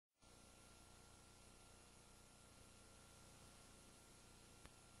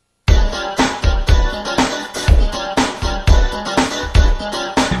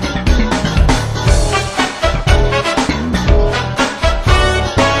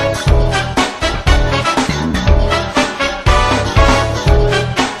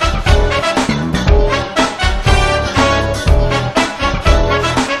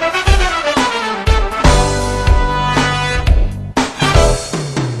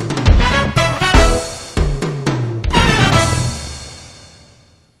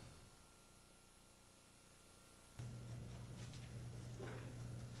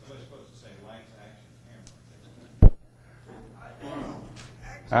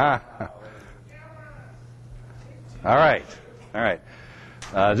Ah. All right. All right.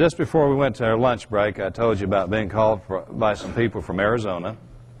 Just before we went to our lunch break, I told you about being called by some people from Arizona.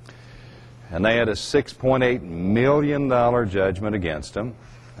 And they had a $6.8 million judgment against them.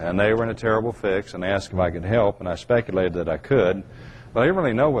 And they were in a terrible fix, and they asked if I could help, and I speculated that I could. But I didn't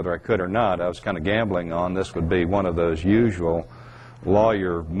really know whether I could or not. I was kind of gambling on this would be one of those usual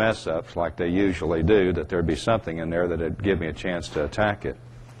lawyer mess-ups like they usually do, that there'd be something in there that would give me a chance to attack it.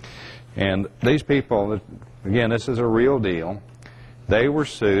 And these people, again, this is a real deal. They were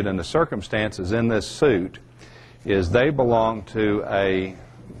sued, and the circumstances in this suit is they belong to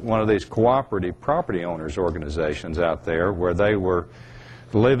one of these cooperative property owners organizations out there where they were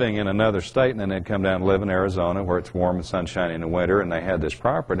living in another state, and then they'd come down and live in Arizona where it's warm and sunshiny in the winter, and they had this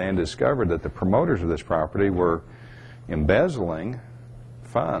property and discovered that the promoters of this property were embezzling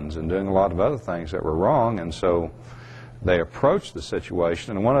funds and doing a lot of other things that were wrong. And so they approached the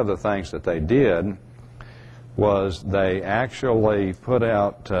situation, and one of the things that they did was they actually put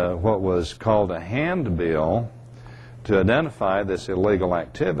out what was called a handbill to identify this illegal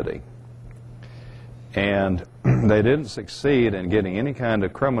activity. And they didn't succeed in getting any kind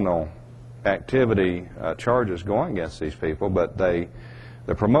of criminal activity charges going against these people, but the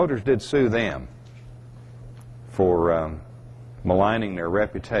promoters did sue them for maligning their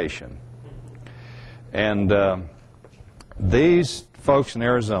reputation. And these folks in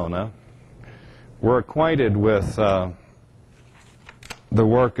Arizona were acquainted with the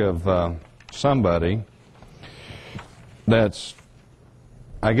work of somebody that's,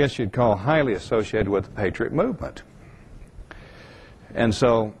 I guess you'd call, highly associated with the Patriot movement. And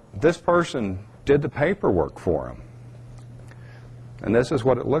so this person did the paperwork for him. And this is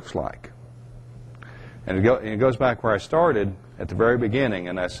what it looks like. And it goes back where I started at the very beginning,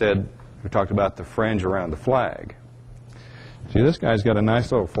 and I said, we talked about the fringe around the flag. See, this guy's got a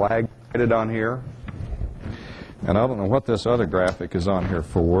nice little flag printed on here. And I don't know what this other graphic is on here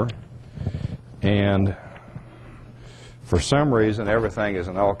for. And for some reason, everything is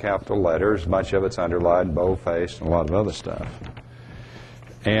in all capital letters. Much of it's underlined, bold-faced, and a lot of other stuff.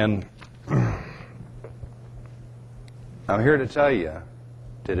 And I'm here to tell you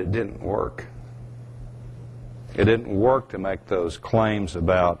that it didn't work. It didn't work to make those claims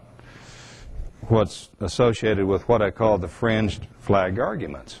about what's associated with what I call the fringed flag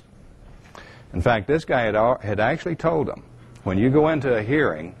arguments. In fact, this guy had actually told them, when you go into a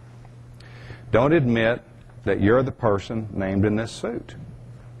hearing, don't admit that you're the person named in this suit.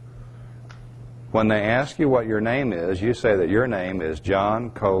 When they ask you what your name is, you say that your name is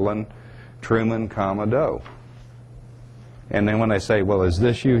John, Truman, Doe. And then when they say, well, is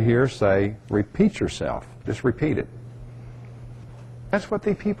this you here, say, repeat yourself. Just repeat it. That's what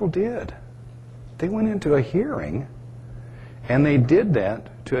the people did. They went into a hearing, and they did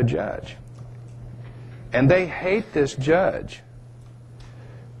that to a judge. And they hate this judge.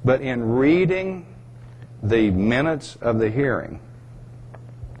 But in reading the minutes of the hearing,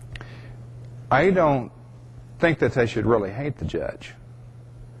 I don't think that they should really hate the judge.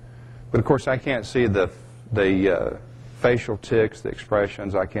 But of course I can't see the facial tics, the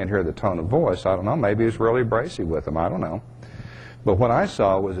expressions. I can't hear the tone of voice. I don't know. Maybe he was really abrasive with them. I don't know. But what I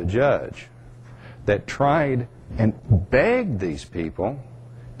saw was a judge that tried and begged these people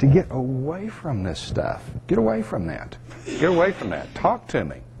to get away from this stuff. Get away from that. Get away from that. Talk to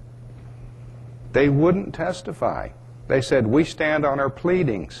me. They wouldn't testify. They said, we stand on our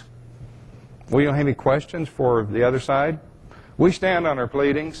pleadings. We don't have any questions for the other side? We stand on our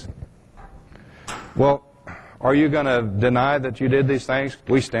pleadings. Well, are you going to deny that you did these things?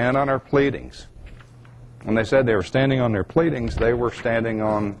 We stand on our pleadings. When they said they were standing on their pleadings, they were standing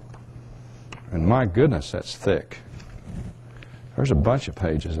on, and my goodness, that's thick. There's a bunch of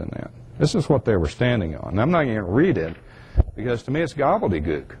pages in that. This is what they were standing on. And I'm not going to read it, because to me it's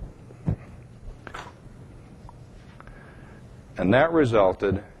gobbledygook. And that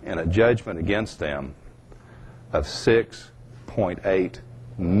resulted in a judgment against them of $6.8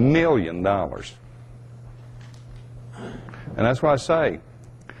 million. And that's what I say,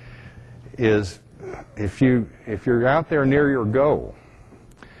 is if you're out there near your goal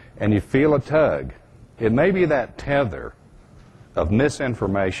and you feel a tug, it may be that tether of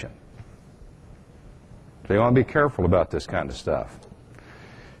misinformation. So you want to be careful about this kind of stuff.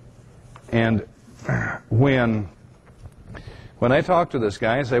 And when they talk to this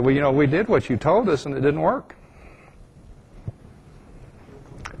guy and say, well, you know, we did what you told us and it didn't work.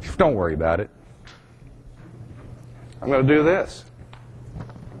 Don't worry about it. I'm going to do this.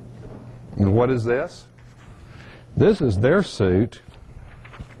 And what is this? This is their suit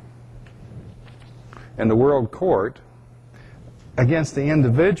in the World Court against the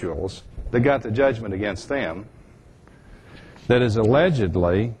individuals that got the judgment against them that is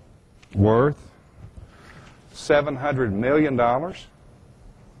allegedly worth $700 million.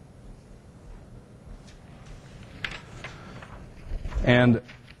 And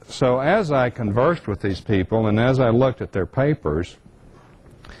so as I conversed with these people and as I looked at their papers,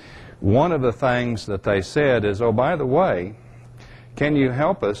 one of the things that they said is, oh, by the way, can you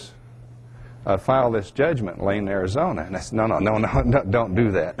help us file this judgment lien in Arizona? And I said, no, don't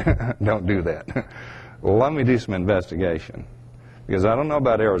do that. Don't do that. Well, let me do some investigation. Because I don't know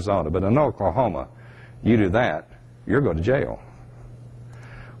about Arizona, but in Oklahoma, you do that, you're going to jail.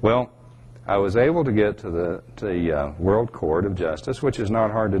 Well, I was able to get to the World Court of Justice, which is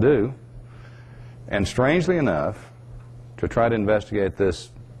not hard to do, and strangely enough, to try to investigate this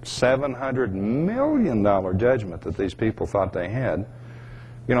 $700 million judgment that these people thought they had,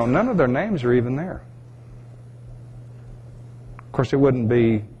 you know, none of their names are even there. Of course, it wouldn't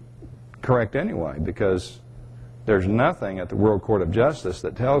be correct anyway, because there's nothing at the World Court of Justice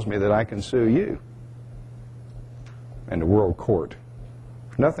that tells me that I can sue you in the World Court.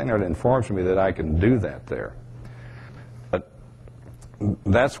 There's nothing that informs me that I can do that there. But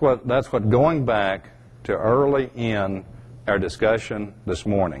that's what going back to early in our discussion this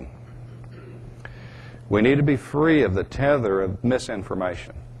morning. We need to be free of the tether of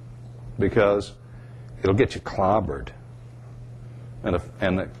misinformation, because it'll get you clobbered in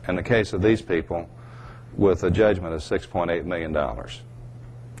the case of these people with a judgment of $6.8 million.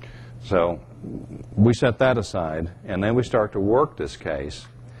 So we set that aside, and then we start to work this case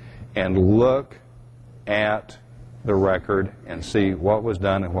and look at the record and see what was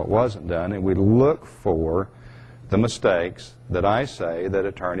done and what wasn't done, and we look for the mistakes that I say that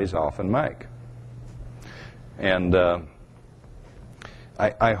attorneys often make. And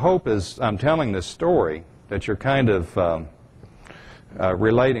I hope as I'm telling this story that you're kind of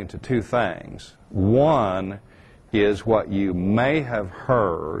relating to two things. One is what you may have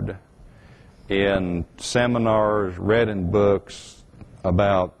heard in seminars, read in books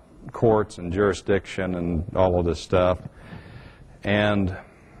about courts and jurisdiction and all of this stuff. And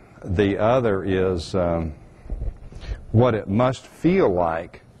the other is what it must feel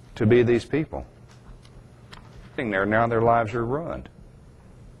like to be these people. There, now their lives are ruined.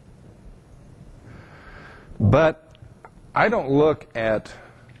 But I don't look at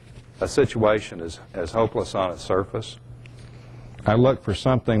a situation as hopeless on its surface. I look for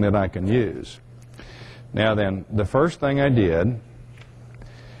something that I can use. Now then, the first thing I did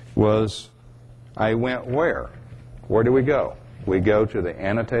was I went where? Where do we go? We go to the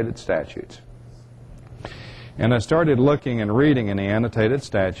annotated statutes. And I started looking and reading in the annotated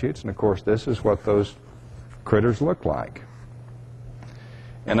statutes, and of course this is what those critters look like.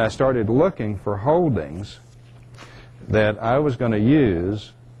 And I started looking for holdings that I was going to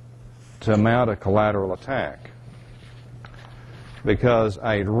use to mount a collateral attack, because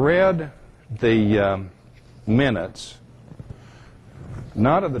I read the minutes,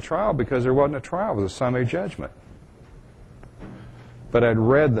 not of the trial, because there wasn't a trial, it was a summary judgment, but I'd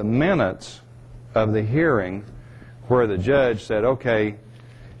read the minutes of the hearing where the judge said, okay,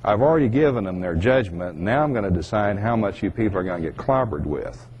 I've already given them their judgment, now I'm going to decide how much you people are going to get clobbered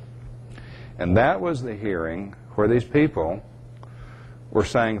with. And that was the hearing where these people were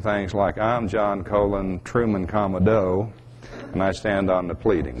saying things like, I'm John Colon, Truman Commodore, and I stand on the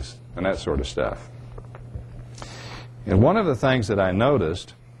pleadings, and that sort of stuff. And one of the things that I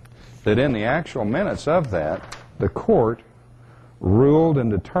noticed, that in the actual minutes of that, the court ruled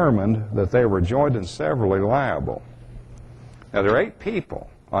and determined that they were joint and severally liable. Now, there are 8 people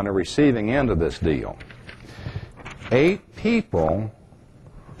on the receiving end of this deal. 8 people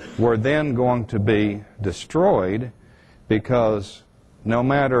were then going to be destroyed, because no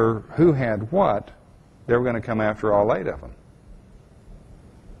matter who had what, they were going to come after all 8 of them.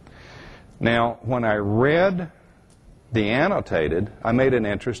 Now, when I read the annotated, I made an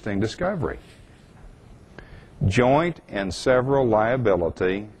interesting discovery. Joint and several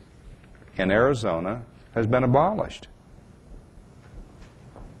liability in Arizona has been abolished.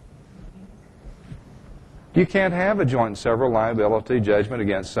 You can't have a joint and several liability judgment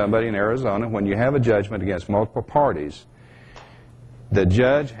against somebody in Arizona. When you have a judgment against multiple parties, the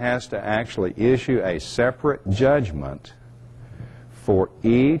judge has to actually issue a separate judgment for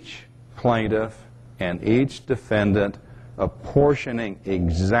each plaintiff and each defendant, apportioning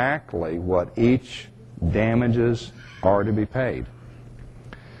exactly what each damages are to be paid.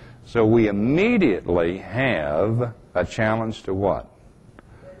 So we immediately have a challenge to what?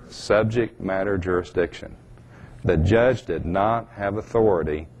 Subject matter jurisdiction. The judge did not have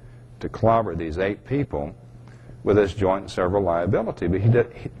authority to clobber these 8 people with this joint and several liability, but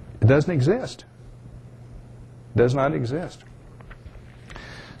it doesn't exist. It does not exist.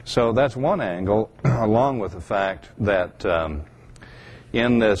 So that's one angle, along with the fact that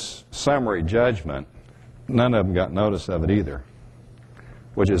in this summary judgment, none of them got notice of it either,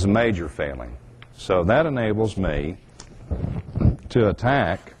 which is a major failing. So that enables me to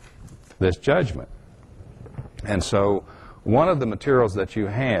attack this judgment. And so one of the materials that you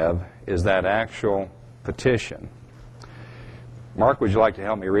have is that actual petition. Mark, would you like to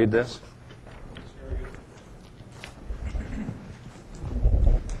help me read this?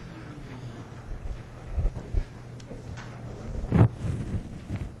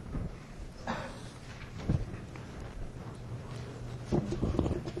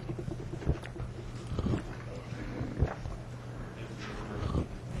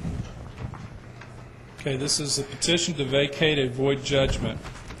 Okay, this is a petition to vacate a void judgment.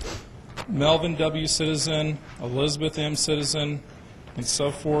 Melvin W. Citizen, Elizabeth M. Citizen, and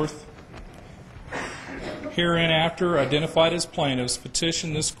so forth, hereinafter identified as plaintiffs,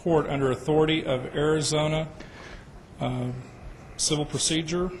 petition this court under authority of Arizona civil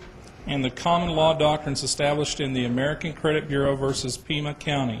procedure and the common law doctrines established in the American Credit Bureau versus Pima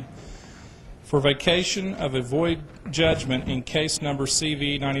County for vacation of a void judgment in case number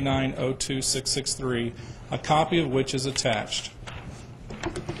CV 9902663, a copy of which is attached.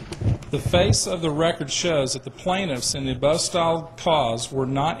 The face of the record shows that the plaintiffs in the above-styled cause were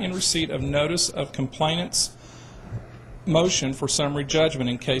not in receipt of notice of complainant's motion for summary judgment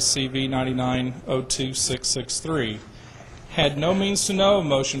in case CV 9902663, had no means to know of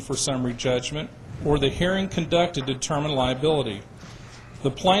motion for summary judgment, or the hearing conducted to determine liability.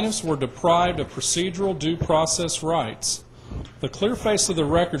 The plaintiffs were deprived of procedural due process rights. The clear face of the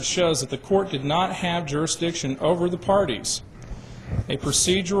record shows that the court did not have jurisdiction over the parties, a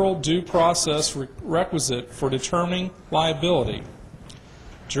procedural due process requisite for determining liability.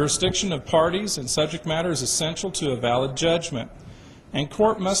 Jurisdiction of parties and subject matter is essential to a valid judgment, and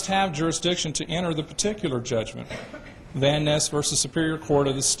court must have jurisdiction to enter the particular judgment. Van Ness versus Superior Court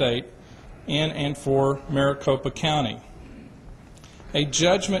of the State in and for Maricopa County. A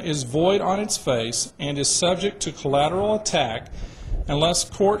judgment is void on its face and is subject to collateral attack unless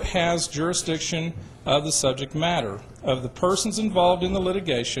court has jurisdiction of the subject matter, of the persons involved in the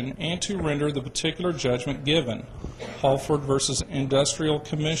litigation, and to render the particular judgment given. Halford versus Industrial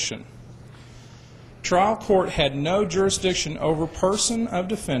Commission. Trial court had no jurisdiction over person of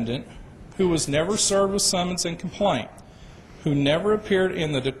defendant who was never served with summons and complaint, who never appeared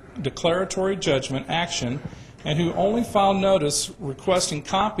in the declaratory judgment action, and who only filed notice requesting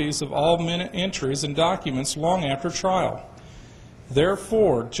copies of all minute entries and documents long after trial.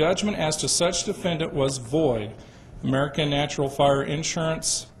 Therefore, judgment as to such defendant was void. American Natural Fire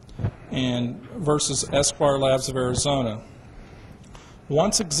Insurance and versus Esquire Labs of Arizona.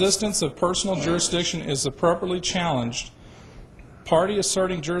 Once existence of personal jurisdiction is appropriately challenged, party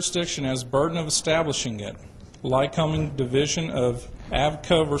asserting jurisdiction has burden of establishing it. Lycoming Division of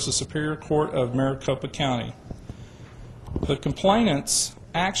Avco versus Superior Court of Maricopa County. The complainant's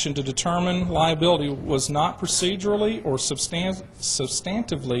action to determine liability was not procedurally or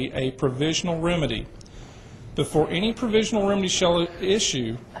substantively a provisional remedy. Before any provisional remedy shall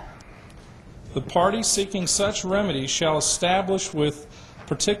issue, the party seeking such remedy shall establish with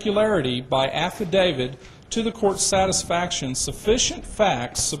particularity by affidavit to the court's satisfaction sufficient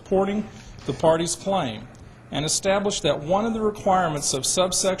facts supporting the party's claim, and establish that one of the requirements of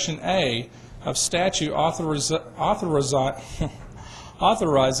subsection A of statute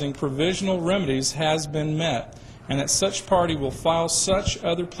authorizing provisional remedies has been met, and that such party will file such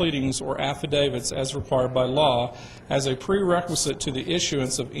other pleadings or affidavits as required by law as a prerequisite to the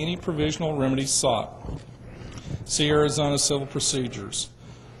issuance of any provisional remedy sought. See Arizona Civil Procedures.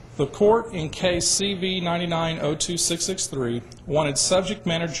 The court in case CV 9902663 wanted subject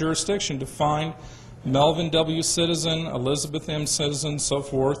matter jurisdiction to find Melvin W. Citizen, Elizabeth M. Citizen, so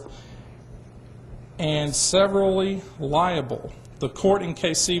forth, and severally liable. The court in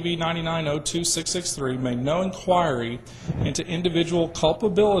case CV 9902663 made no inquiry into individual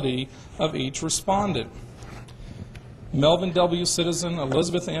culpability of each respondent. Melvin W. Citizen,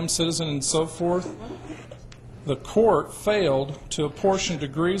 Elizabeth M. Citizen, and so forth. The court failed to apportion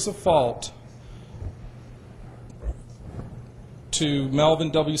degrees of fault to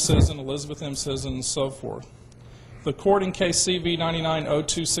Melvin W. Citizen, Elizabeth M. Citizen, and so forth. The court in case CV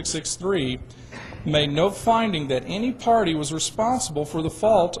 9902663 made no finding that any party was responsible for the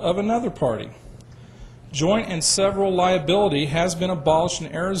fault of another party. Joint and several liability has been abolished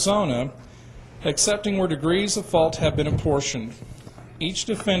in Arizona, excepting where degrees of fault have been apportioned. each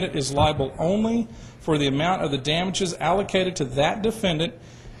defendant is liable only for the amount of the damages allocated to that defendant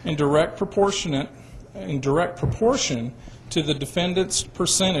in direct proportion to the defendant's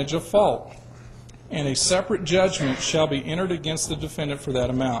percentage of fault, and a separate judgment shall be entered against the defendant for that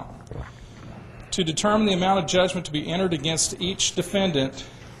amount. To determine the amount of judgment to be entered against each defendant,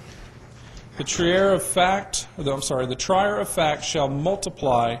 the trier of fact shall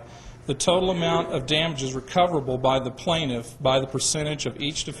multiply the total amount of damages recoverable by the plaintiff by the percentage of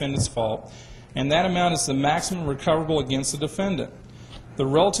each defendant's fault, and that amount is the maximum recoverable against the defendant. The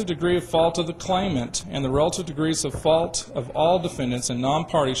relative degree of fault of the claimant and the relative degrees of fault of all defendants and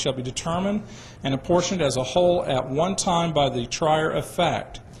non-parties shall be determined and apportioned as a whole at one time by the trier of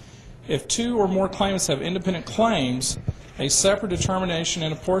fact. If two or more claimants have independent claims, a separate determination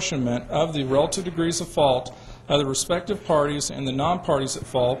and apportionment of the relative degrees of fault of the respective parties and the non-parties at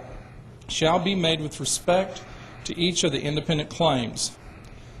fault shall be made with respect to each of the independent claims.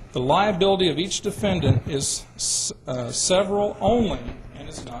 The liability of each defendant is several only and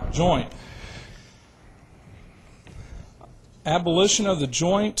is not joint. Abolition of the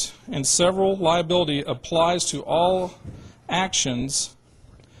joint and several liability applies to all actions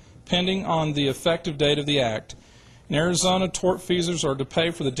pending on the effective date of the act. In Arizona, tortfeasors are to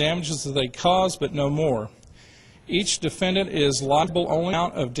pay for the damages that they cause, but no more. Each defendant is liable only for the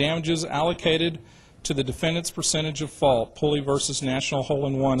amount of damages allocated to the defendant's percentage of fault. Pulley versus National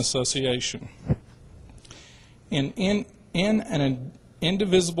Hole-in-One Association. In an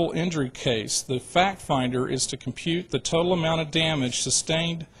indivisible injury case, the fact finder is to compute the total amount of damage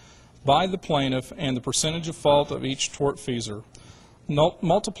sustained by the plaintiff and the percentage of fault of each tortfeasor.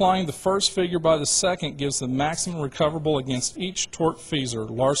 Multiplying the first figure by the second gives the maximum recoverable against each tortfeasor.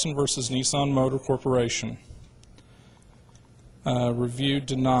 Larson versus Nissan Motor Corporation. Review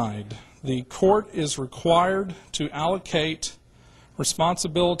denied. The court is required to allocate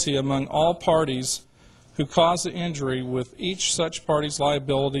responsibility among all parties who cause the injury, with each such party's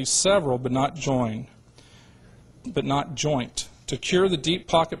liability several but not joint. To cure the deep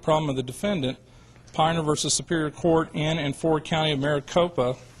pocket problem of the defendant, Pioneer versus Superior Court in and for County of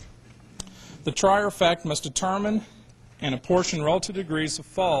Maricopa, the trier of fact must determine and apportion relative degrees of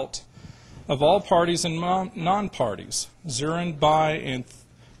fault of all parties and non-parties. Zurin by and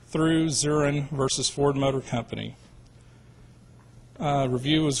through Zurin versus Ford Motor Company.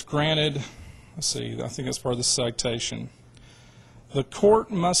 Review was granted. Let's see, I think that's part of the citation. The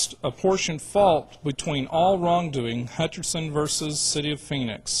court must apportion fault between all wrongdoing. Hutcherson versus City of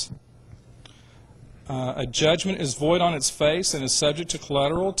Phoenix. A judgment is void on its face and is subject to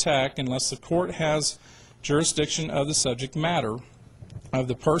collateral attack unless the court has jurisdiction of the subject matter of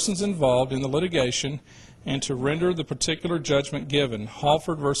the persons involved in the litigation and to render the particular judgment given.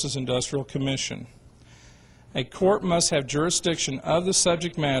 Halford versus Industrial Commission. A court must have jurisdiction of the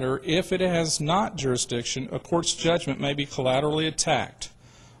subject matter. If it has not jurisdiction, a court's judgment may be collaterally attacked.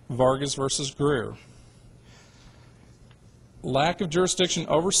 Vargas versus Greer. Lack of jurisdiction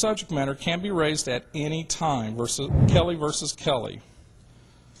over subject matter can be raised at any time. Kelly versus Kelly.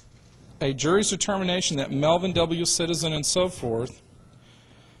 A jury's determination that Melvin W. Citizen and so forth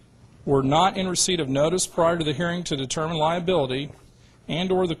were not in receipt of notice prior to the hearing to determine liability,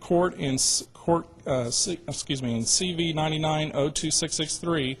 and or the court in CV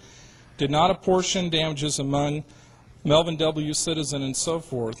 99-02663 did not apportion damages among Melvin W. Citizen and so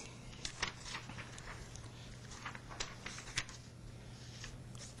forth.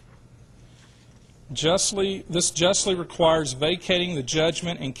 This justly requires vacating the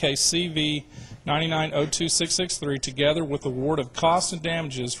judgment in case CV 99-02663 together with award of costs and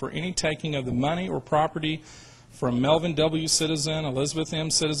damages for any taking of the money or property from Melvin W. Citizen, Elizabeth M.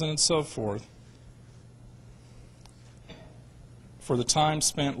 Citizen, and so forth for the time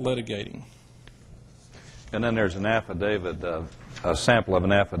spent litigating. And then there's an affidavit, a sample of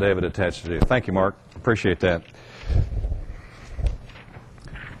an affidavit attached to it. Thank you, Mark. Appreciate that.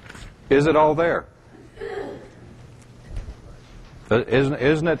 Is it all there?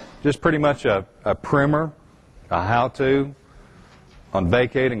 Isn't it just pretty much a primer, a how-to on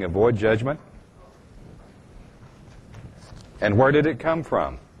vacating a void judgment? And where did it come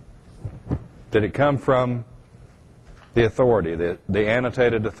from? Did it come from the authority, the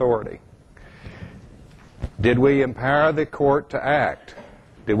annotated authority? Did we empower the court to act?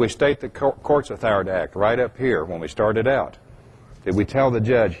 Did we state the court's authority to act right up here when we started out? Did we tell the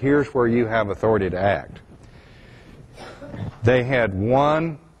judge, here's where you have authority to act? They had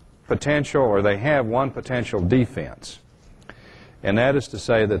one potential, or they have one potential defense, and that is to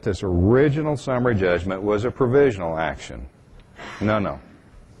say that this original summary judgment was a provisional action. No.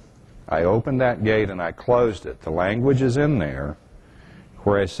 I opened that gate and I closed it. The language is in there.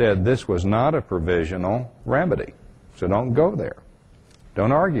 where I said this was not a provisional remedy. So don't go there.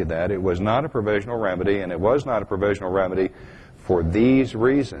 Don't argue that. It was not a provisional remedy, and it was not a provisional remedy for these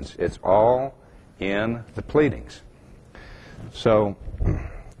reasons. It's all in the pleadings. So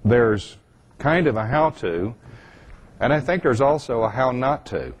there's kind of a how-to, and I think there's also a how not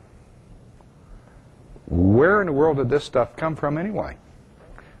to. Where in the world did this stuff come from anyway?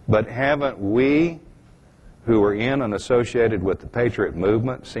 But haven't we, who are in and associated with the Patriot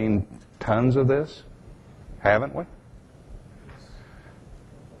movement, seen tons of this? Haven't we?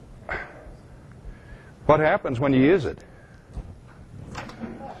 What happens when you use it?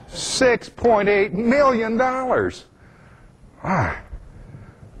 $6.8 million.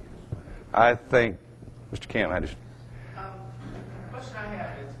 I think, Mr. Kemp, the question I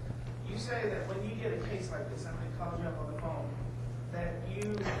have is, you say that when you get a case like this, somebody calls you up on the phone, that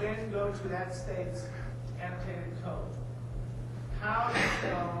you then go to that state's annotated code. How do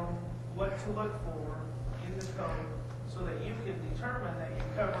you know what to look for in the code so that you can determine that you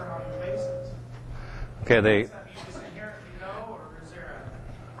cover it on your basis? okay, Is that something you just inherently know, or is there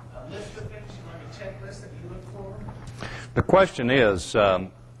a list of things, like a checklist that you look for? the question is,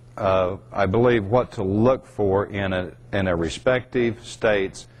 I believe, what to look for in a respective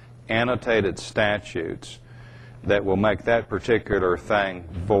state's annotated statutes that will make that particular thing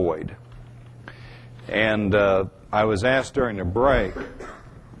void. And I was asked during the break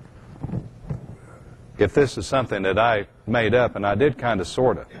if this is something that I made up, and I did kind of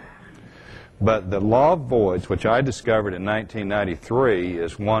sort of. But the law of voids, which I discovered in 1993,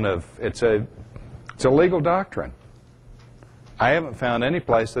 is one of, it's a legal doctrine. I haven't found any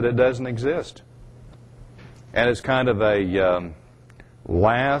place that it doesn't exist. And it's kind of a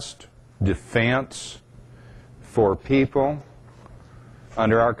last defense for people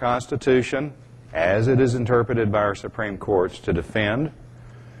under our Constitution, as it is interpreted by our Supreme Courts, to defend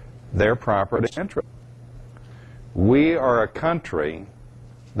their property interest. We are a country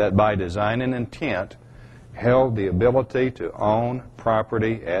that by design and intent held the ability to own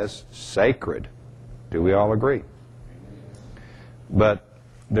property as sacred. Do we all agree? But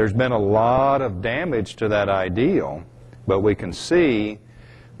there's been a lot of damage to that ideal, but we can see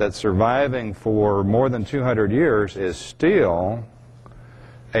that surviving for more than 200 years is still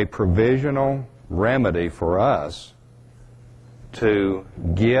a provisional remedy for us to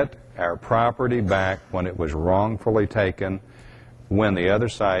get our property back when it was wrongfully taken, when the other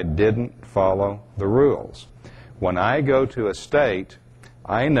side didn't follow the rules. When I go to a state,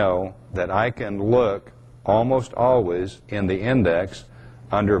 I know that I can look almost always in the index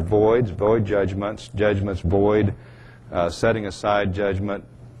under voids, void judgments, judgments void, setting aside judgment.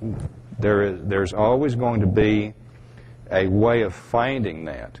 There's always going to be a way of finding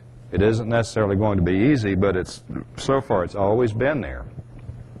that. It isn't necessarily going to be easy, but so far it's always been there.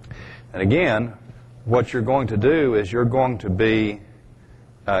 And again, what you're going to do is you're going to be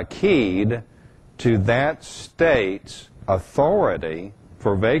keyed to that state's authority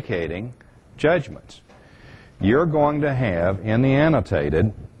for vacating judgments. You're going to have in the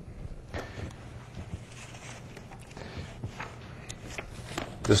annotated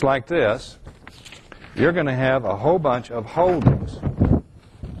just like this, you're going to have a whole bunch of holdings.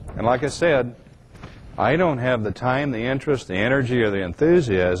 And like I said, I don't have the time, the interest, the energy, or the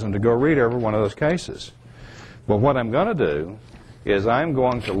enthusiasm to go read every one of those cases. But what I'm going to do is I'm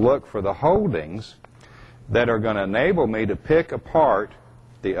going to look for the holdings that are going to enable me to pick apart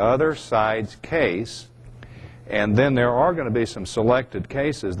the other side's case, and then there are going to be some selected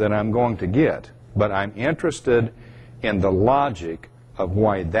cases that I'm going to get. But I'm interested in the logic of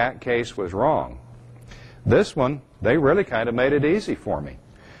why that case was wrong. This one, they really kind of made it easy for me.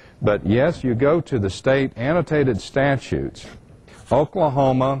 But yes, you go to the state annotated statutes.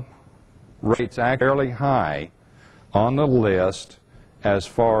 Oklahoma rates fairly high on the list as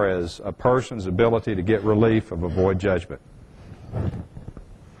far as a person's ability to get relief of a void judgment.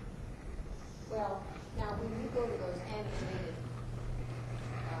 Well, now when you go to those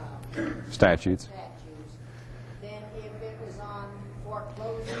annotated Statutes. then if it was on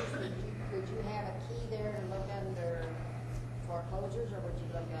foreclosures, would you have a key there to look under foreclosures, or would you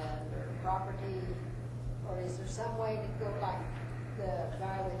look under property, or is there some way to go like the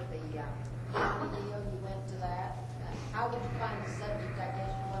guy with the county deal, you went to that? How would you find the subject, I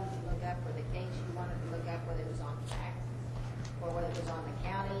guess, you wanted to look up, or the case you wanted to look up, whether it was on taxes, or whether it was on the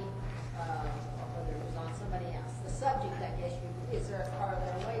county, or whether it was on somebody else? The subject, I guess, are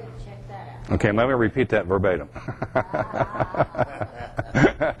there a way to check that out? Okay, let me repeat that verbatim.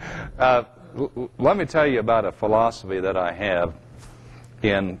 Let me tell you about a philosophy that I have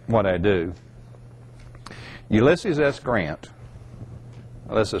in what I do. Ulysses S. Grant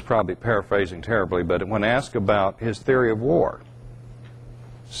well, this is probably paraphrasing terribly, but when asked about his theory of war,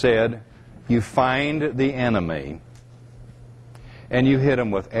 said, you find the enemy and you hit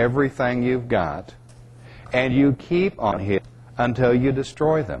them with everything you've got, and you keep on hitting until you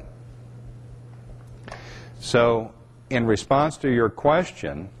destroy them. So, in response to your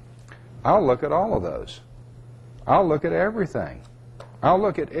question, I'll look at all of those. I'll look at everything. I'll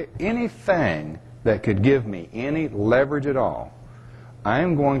look at anything that could give me any leverage at all. I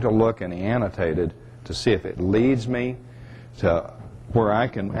am going to look in the annotated to see if it leads me to where I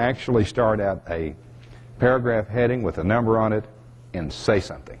can actually start out a paragraph heading with a number on it and say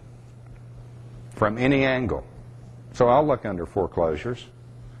something from any angle. So I'll look under foreclosures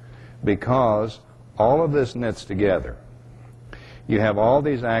because all of this knits together. You have all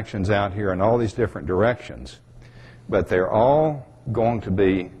these actions out here in all these different directions, but they're all going to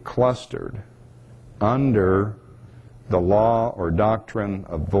be clustered under the law or doctrine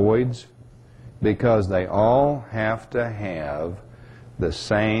of voids because they all have to have the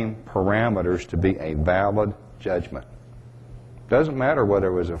same parameters to be a valid judgment. Doesn't matter whether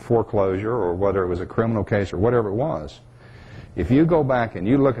it was a foreclosure or whether it was a criminal case or whatever it was. If you go back and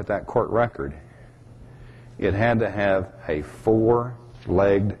you look at that court record, it had to have a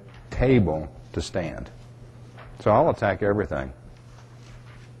four-legged table to stand. So I'll attack everything.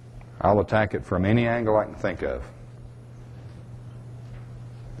 I'll attack it from any angle I can think of.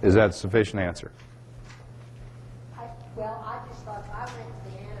 Is that a sufficient answer? Well, I just thought I went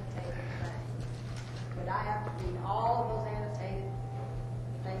to the annotated thing. Would I have to read all of those annotated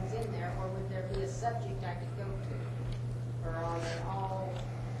things in there, or would there be a subject I could go to? Or are they all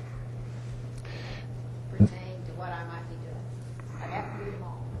pertain to what I might be doing? I'd have to read them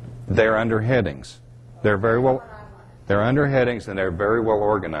all. They're under headings. They're very well. They're under headings and they're very well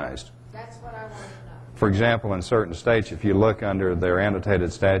organized. That's what I wanted to know. For example, in certain states, if you look under their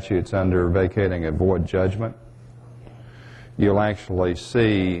annotated statutes under vacating a void judgment, you'll actually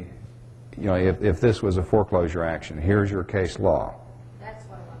see, you know, if this was a foreclosure action, here's your case law. That's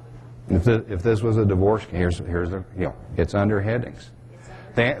what I wanted to know. If this was a divorce, here's the, you know, it's under headings.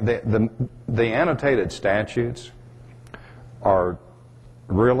 The annotated statutes are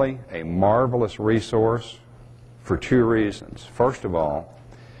really a marvelous resource for two reasons. First of all,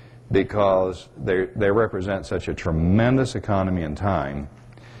 because they represent such a tremendous economy in time,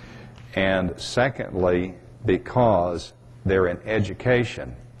 and secondly, because they're in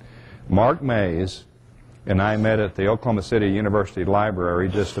education. Mark Mays and I met at the Oklahoma City University Library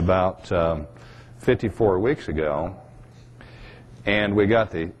just about 54 weeks ago, and we got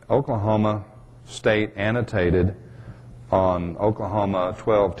the Oklahoma State annotated on Oklahoma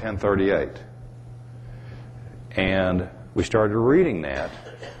 12-1038. And we started reading that,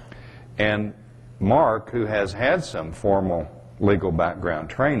 and Mark, who has had some formal legal background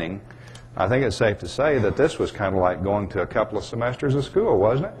training, I think it's safe to say that this was kind of like going to a couple of semesters of school,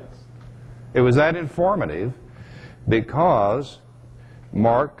 wasn't it? It was that informative because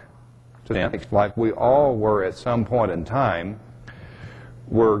Mark, like we all were at some point in time,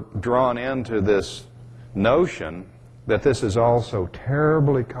 were drawn into this notion that this is all so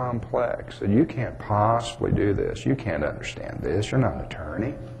terribly complex that you can't possibly do this. You can't understand this. You're not an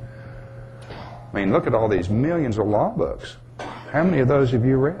attorney. I mean, look at all these millions of law books. How many of those have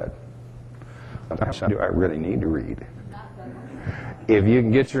you read? How do I really need to read? If you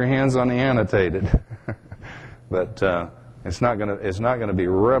can get your hands on the annotated. But it's not going to be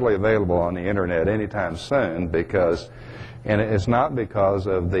readily available on the internet anytime soon because, and it's not because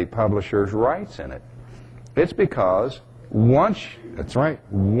of the publisher's rights in it. It's because once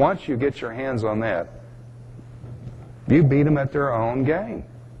you get your hands on that, you beat them at their own game.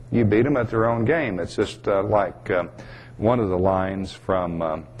 You beat them at their own game. It's just like one of the lines from,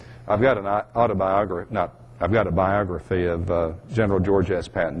 I've got a biography of General George S.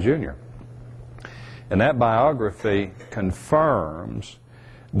 Patton, Jr. And that biography confirms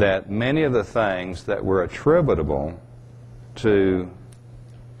that many of the things that were attributable to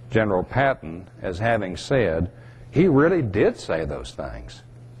General Patton as having said, he really did say those things.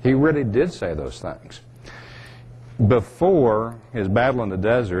 He really did say those things. Before his battle in the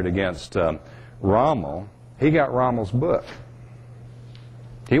desert against Rommel, he got Rommel's book.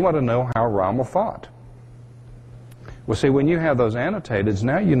 He wanted to know how Rommel thought. Well, see, when you have those annotateds,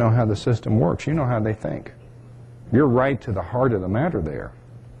 now you know how the system works. You know how they think. You're right to the heart of the matter there.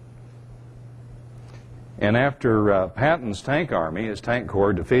 And after Patton's tank army, his tank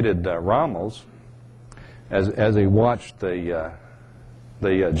corps, defeated Rommel's, as he watched the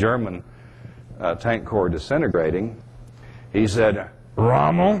German tank corps disintegrating, he said,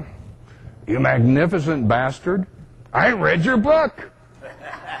 "Rommel, you magnificent bastard, I read your book."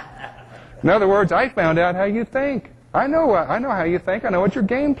 In other words, I found out how you think. I know how you think. I know what your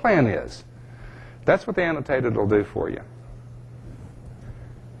game plan is. That's what the annotated will do for you.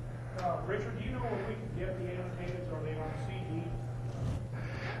 Richard, do you know where we can get the annotated? Are they on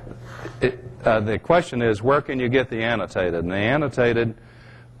CD? The question is, where can you get the annotated? And the annotated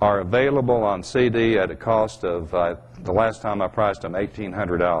are available on CD at a cost of, the last time I priced them,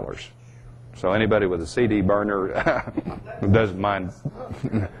 $1,800. So anybody with a CD burner doesn't mind.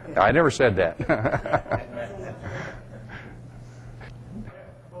 I never said that.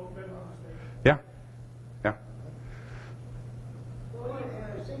 Yeah. Yeah. Well,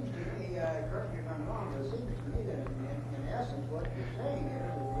 it seems to me, correct me if I'm wrong, but it seems to me that in essence what you're saying is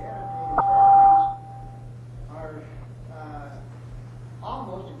that the annotated statutes are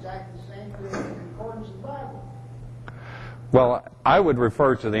almost exactly the same as the concordance of the Bible. Well, I would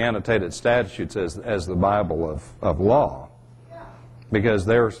refer to the annotated statutes as the Bible of law, because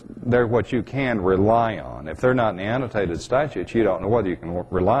they're what you can rely on. If they're not in the annotated statutes, you don't know whether you can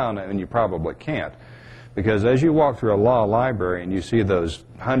rely on it, and you probably can't. Because as you walk through a law library and you see those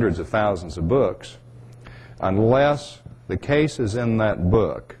hundreds of thousands of books, unless the cases in that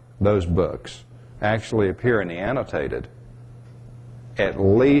book, those books, actually appear in the annotated, at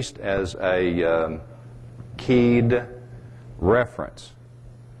least as a keyed reference,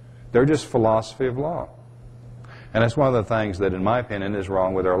 they're just philosophy of law. And that's one of the things that, in my opinion, is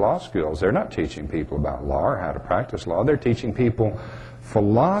wrong with our law schools. They're not teaching people about law or how to practice law. They're teaching people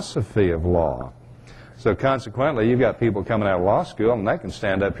philosophy of law. So consequently, you've got people coming out of law school, and they can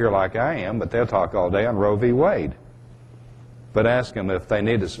stand up here like I am, but they'll talk all day on Roe v. Wade. But ask them if they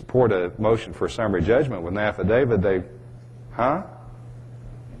need to support a motion for summary judgment with an affidavit, huh?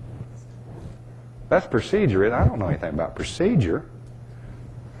 That's procedure. I don't know anything about procedure.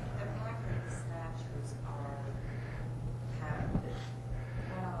 The fact that the statutes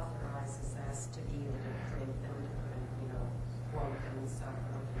what authorizes us to be able to print them, quote them and stuff.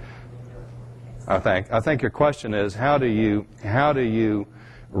 I think your question is, how do you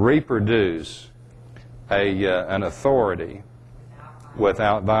reproduce an authority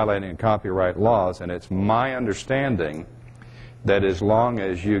without violating copyright laws? And it's my understanding that as long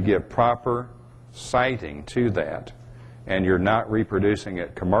as you give proper citing to that and you're not reproducing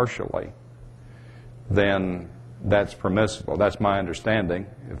it commercially, then that's permissible. That's my understanding.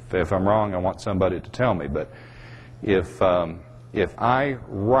 If I'm wrong, I want somebody to tell me. But if I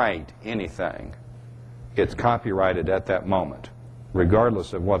write anything, it's copyrighted at that moment,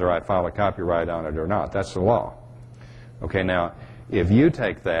 regardless of whether I file a copyright on it or not. That's the law. Okay, now, if you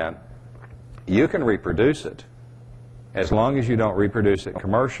take that, you can reproduce it, as long as you don't reproduce it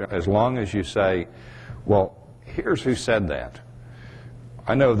commercial, as long as you say, well, here's who said that.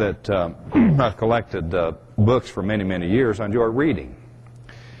 I know that I've collected books for many, many years. I enjoy reading.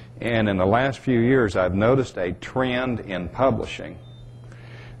 And in the last few years, I've noticed a trend in publishing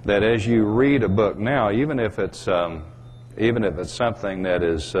that as you read a book now, even if it's something that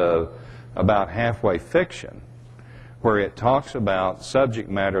is about halfway fiction, where it talks about subject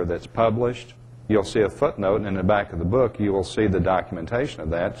matter that's published, you'll see a footnote, and in the back of the book you will see the documentation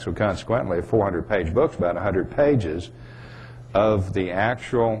of that. So consequently, a 400-page book's about 100 pages of the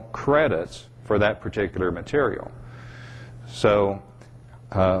actual credits for that particular material. So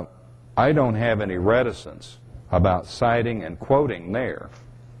I don't have any reticence about citing and quoting there.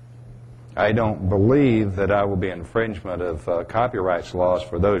 I don't believe that I will be infringement of copyright laws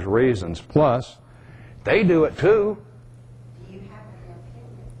for those reasons. Plus, they do it too. Do you have an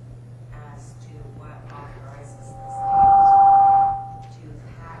opinion as to what authorizes the state to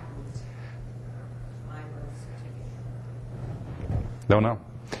patent my birth certificate? Don't know.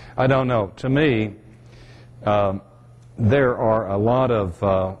 I don't know. To me, there are a lot of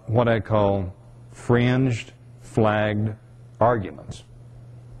what I call fringed, flagged arguments.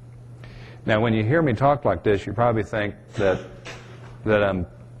 Now, when you hear me talk like this, you probably think that I'm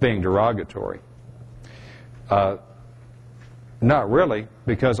being derogatory. Not really,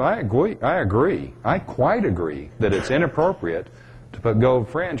 because I agree. I quite agree that it's inappropriate to put gold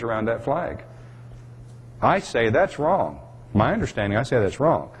fringe around that flag. I say that's wrong. My understanding, I say that's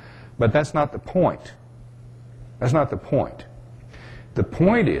wrong. But that's not the point. That's not the point. The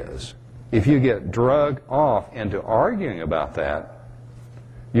point is, if you get drug off into arguing about that,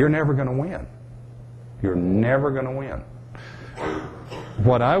 you're never going to win. You're never going to win.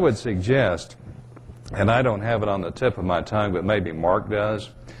 What I would suggest, and I don't have it on the tip of my tongue, but maybe Mark does,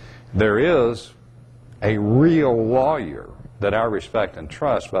 there is a real lawyer that I respect and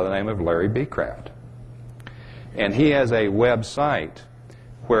trust by the name of Larry Becraft. And he has a website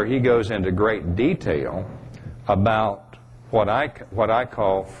where he goes into great detail about what I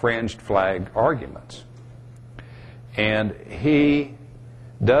call fringed flag arguments. And he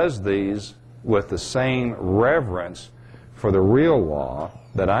does these with the same reverence for the real law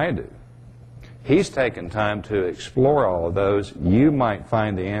that I do. He's taken time to explore all of those. You might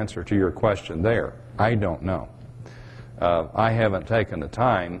find the answer to your question there. I don't know. I haven't taken the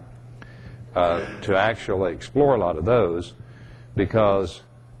time to actually explore a lot of those, because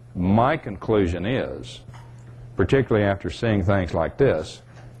my conclusion is, particularly after seeing things like this,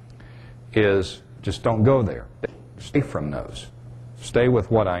 is just don't go there. Stay from those. Stay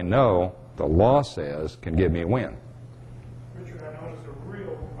with what I know the law says can give me a win. Richard, I noticed a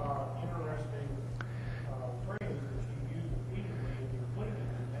real interesting phrase that you use repeatedly in your pleading,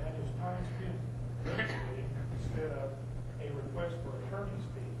 and that is time spent litigating instead of a request for attorney's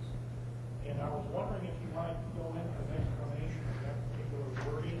fees. And I was wondering if you might go into an explanation of that particular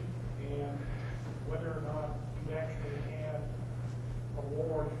wording and whether or not you actually had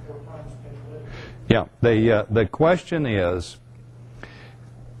awards for time spent litigating. Yeah, the question is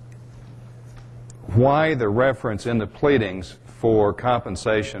why the reference in the pleadings for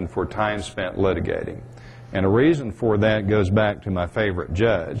compensation for time spent litigating. And a reason for that goes back to my favorite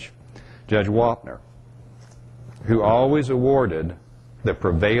judge, Judge Wapner, who always awarded the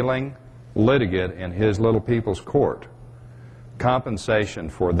prevailing litigant in his little people's court compensation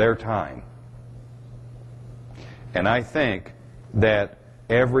for their time. And I think that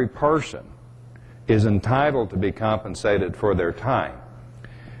every person is entitled to be compensated for their time.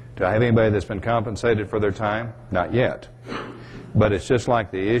 Do I have anybody that's been compensated for their time? Not yet. But it's just like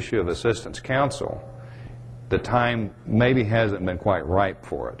the issue of assistance counsel. The time maybe hasn't been quite ripe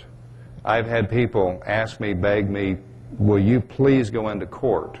for it. I've had people ask me, beg me, will you please go into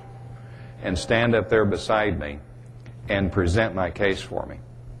court and stand up there beside me and present my case for me?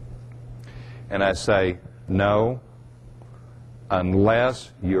 And I say, no,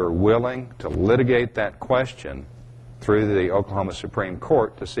 unless you're willing to litigate that question through the Oklahoma Supreme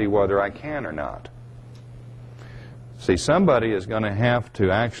Court to see whether I can or not. See, somebody is going to have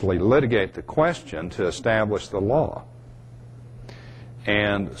to actually litigate the question to establish the law.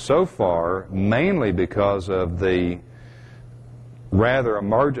 And so far, mainly because of the rather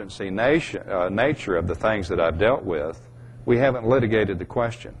emergency nature of the things that I've dealt with, we haven't litigated the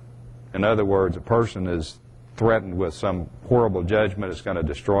question. In other words, a person is threatened with some horrible judgment that's going to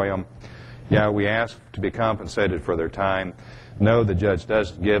destroy them. Yeah, we ask to be compensated for their time. No, the judge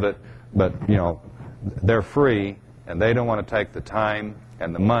doesn't give it, but, you know, they're free, and they don't want to take the time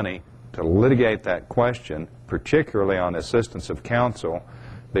and the money to litigate that question, particularly on assistance of counsel,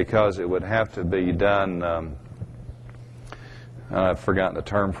 because it would have to be done, I've forgotten the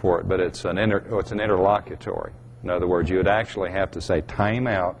term for it, but it's an interlocutory. In other words, you would actually have to say, time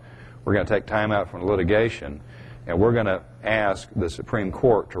out, we're going to take time out from litigation, and we're going to ask the Supreme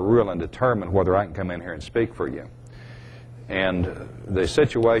Court to rule and determine whether I can come in here and speak for you. And the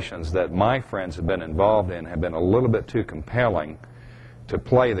situations that my friends have been involved in have been a little bit too compelling to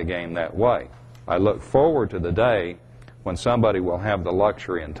play the game that way. I look forward to the day when somebody will have the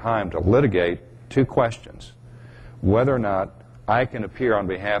luxury and time to litigate two questions: whether or not I can appear on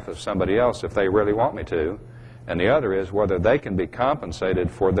behalf of somebody else if they really want me to, and the other is whether they can be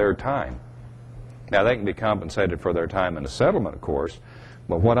compensated for their time. Now, they can be compensated for their time in a settlement, of course,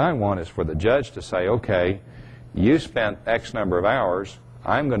 but what I want is for the judge to say, okay, you spent X number of hours,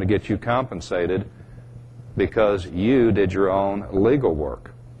 I'm going to get you compensated because you did your own legal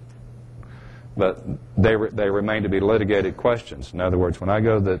work. But they remain to be litigated questions. In other words, when I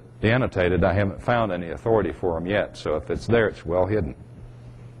go to the annotated, I haven't found any authority for them yet, so if it's there, it's well hidden.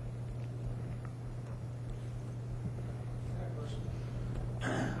 I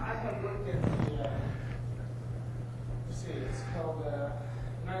have looked at the, let's see, it's called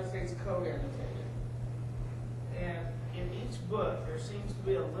United States Code Annotated. And in each book, there seems to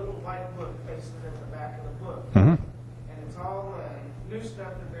be a little white book pasted at the back of the book. Mm-hmm. And it's all new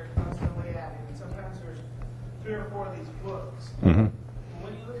stuff that they're constantly adding. And sometimes there's 3 or 4 of these books. Mm-hmm. And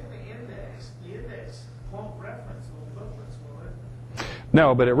when you look at the index won't reference those booklets, will it?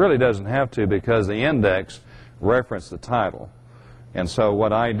 No, but it really doesn't have to, because the index references the title. And so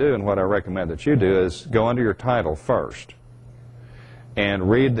what I do, and what I recommend that you do, is go under your title first and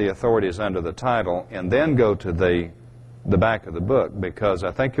read the authorities under the title, and then go to the back of the book, because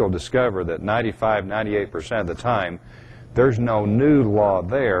I think you'll discover that 95–98% of the time there's no new law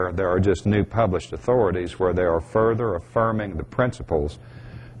there. There are just new published authorities where they are further affirming the principles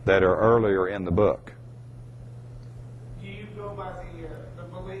that are earlier in the book. Do you go by the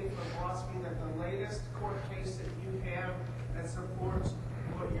belief of philosophy that the latest court case that you have that supports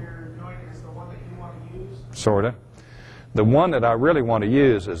what you're doing is the one that you want to use? Sort of. The one that I really want to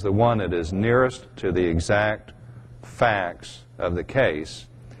use is the one that is nearest to the exact facts of the case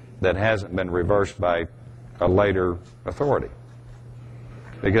that hasn't been reversed by a later authority.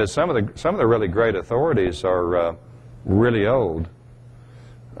 Because some of the really great authorities are really old.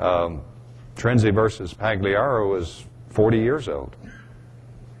 Trenzi versus Pagliaro is 40 years old.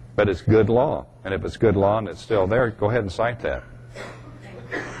 But it's good law. And if it's good law and it's still there, go ahead and cite that.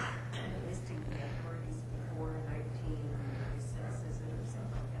 Listing the authorities before 1936, is it, or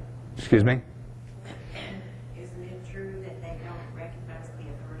something like that? Excuse me? Isn't it true that they don't recognize the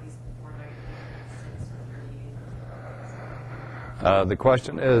authorities before 1936 or 38?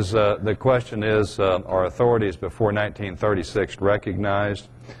 The question is, are authorities before 1936 recognized?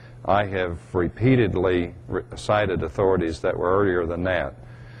 I have repeatedly cited authorities that were earlier than that.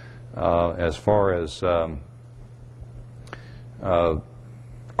 As far as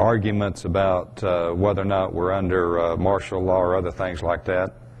arguments about whether or not we're under martial law or other things like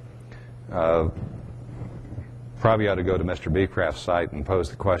that, probably ought to go to Mr. Beecraft's site and pose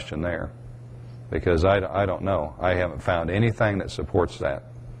the question there, because I don't know. I haven't found anything that supports that.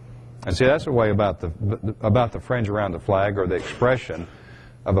 And see, that's the way about the fringe around the flag, or the expression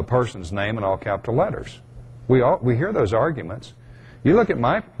of a person's name in all capital letters. We hear those arguments. You look at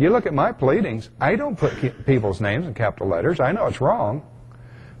my pleadings. I don't put people's names in capital letters. I know it's wrong,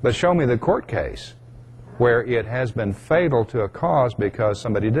 but show me the court case where it has been fatal to a cause because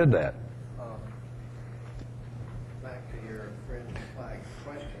somebody did that. Back to your fringe flag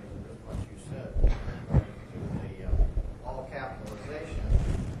question and just what you said to the all capitalization.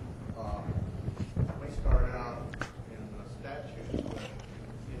 We started out in the statute with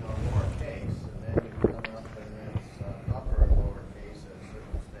lowercase, and then you come up and it's upper and lowercase at a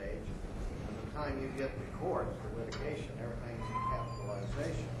certain stage. By the time you get to court for litigation, everything's in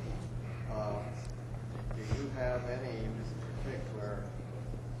capitalization. Do you have any particular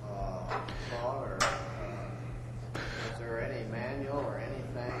thought, or is there any manual or anything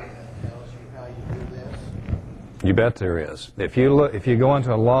that tells you how you do this? You bet there is. If you go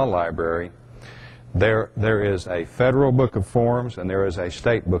into a law library, there is a federal book of forms and there is a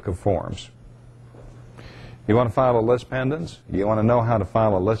state book of forms. You want to file a lis pendens? You want to know how to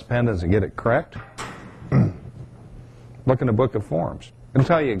file a lis pendens and get it correct? Look in the book of forms. It'll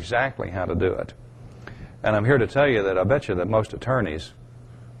tell you exactly how to do it. And I'm here to tell you that I bet you that most attorneys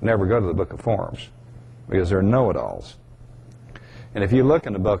never go to the book of forms because they're know-it-alls. And if you look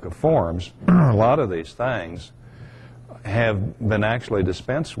in the book of forms, a lot of these things have been actually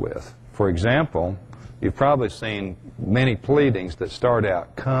dispensed with. For example, you've probably seen many pleadings that start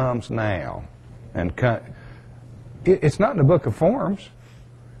out, comes now. And it's not in the book of forms.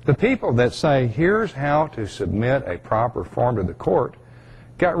 The people that say, here's how to submit a proper form to the court,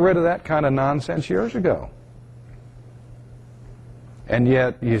 got rid of that kind of nonsense years ago. And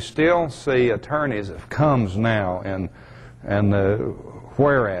yet you still see attorneys that comes now and the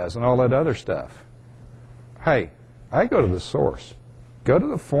whereas and all that other stuff. Hey, I go to the source. Go to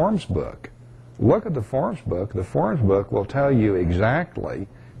the forms book. Look at the forms book. The forms book will tell you exactly,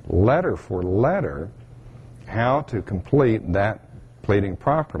 letter for letter, how to complete that pleading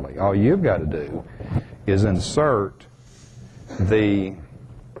properly. All you've got to do is insert the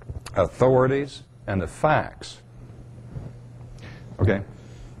authorities and the facts. Okay?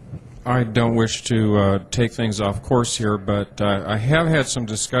 I don't wish to take things off course here, but I have had some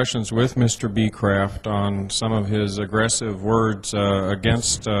discussions with Mr. Beecraft on some of his aggressive words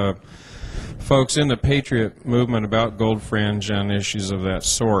against folks in the Patriot movement about Goldfringe and issues of that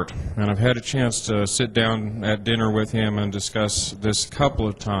sort. And I've had a chance to sit down at dinner with him and discuss this a couple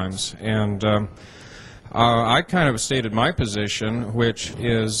of times. And I kind of stated my position, which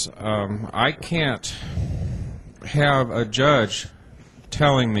is I can't have a judge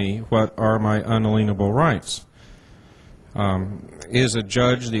telling me what are my unalienable rights. Is a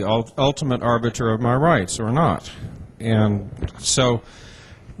judge the ultimate arbiter of my rights or not? And so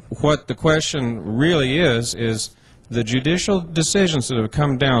what the question really is the judicial decisions that have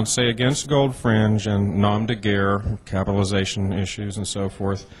come down, say, against Goldfringe and nom de guerre, capitalization issues and so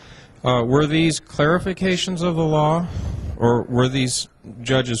forth, were these clarifications of the law, or were these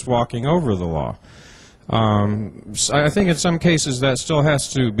judges walking over the law? I think in some cases that still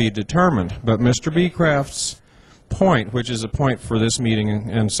has to be determined, but Mr. Beecraft's point, which is a point for this meeting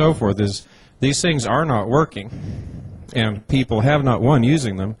and so forth, is these things are not working, and people have not won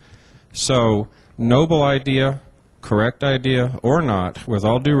using them. So, noble idea, correct idea, or not, with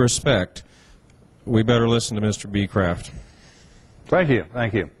all due respect, we better listen to Mr. Beecraft. Thank you.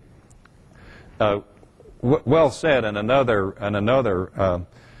 Thank you. Well said, and another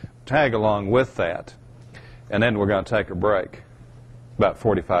tag along with that and then we're going to take a break. About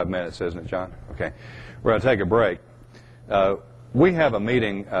 45 minutes, isn't it, John? Okay. We're going to take a break. We have a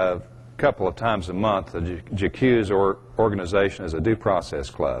meeting a couple of times a month. The JACU's organization is a due process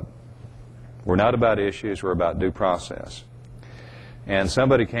club. We're not about issues, we're about due process. And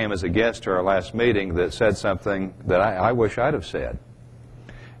somebody came as a guest to our last meeting that said something that I wish I'd have said.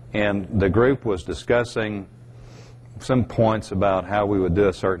 And the group was discussing some points about how we would do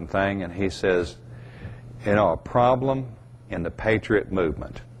a certain thing, and he says, you know, a problem in the patriot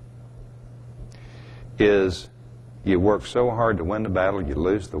movement is you work so hard to win the battle, you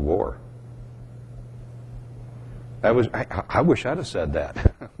lose the war. I wish I'd have said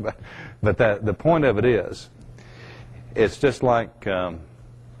that. but the point of it is, it's just like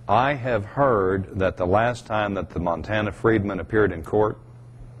I have heard that the last time that the Montana freedmen appeared in court,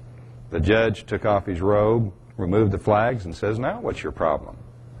 the judge took off his robe, removed the flags, and says, now what's your problem?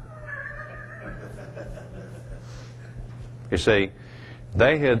 You see,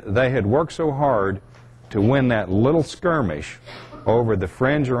 they had worked so hard to win that little skirmish over the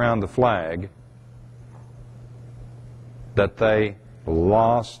fringe around the flag that they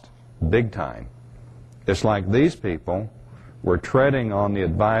lost big time. It's like these people were treading on the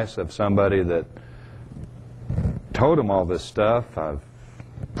advice of somebody that told them all this stuff.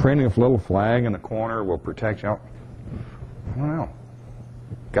 Printing a little flag in the corner will protect you. Well,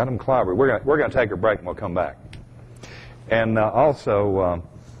 got them clobbered. We're going to take a break and we'll come back. And also,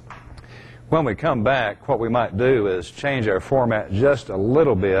 when we come back, what we might do is change our format just a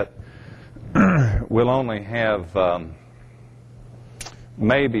little bit. We'll only have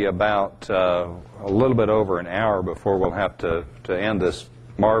maybe about a little bit over an hour before we'll have to end this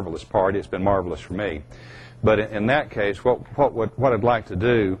marvelous party. It's been marvelous for me. But in that case, what I'd like to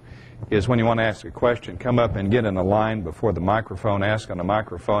do is when you want to ask a question, come up and get in a line before the microphone, ask on the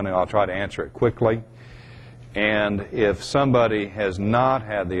microphone, and I'll try to answer it quickly. And if somebody has not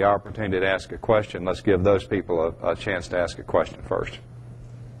had the opportunity to ask a question, let's give those people a chance to ask a question first.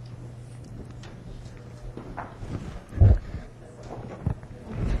 I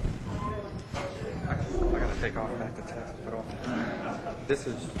got to take off back the test. Put on. This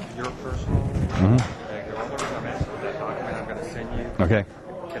is your personal. The only reason I'm asking for that document I'm going to send you. Okay.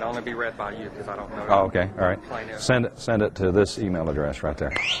 Can only be read by you because I don't know. Oh, okay. All right. Send it to this email address right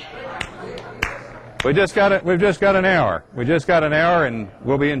there. We've just got an hour. We just got an hour, and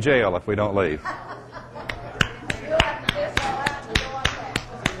we'll be in jail if we don't leave.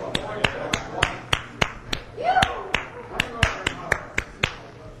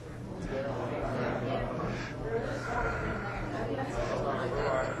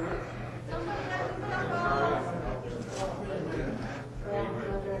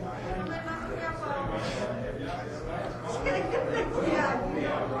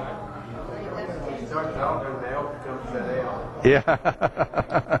 Yeah.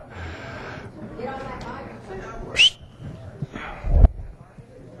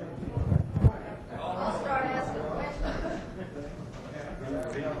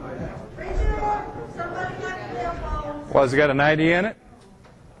 Well, has it got an ID in it?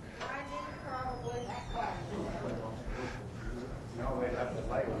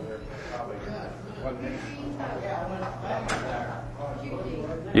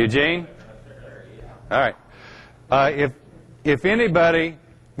 Eugene? All right. If anybody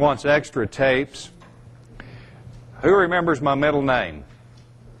wants extra tapes, who remembers my middle name?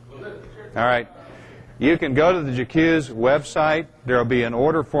 All right. You can go to the JACU's website. There will be an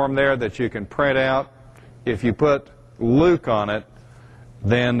order form there that you can print out. If you put Luke on it,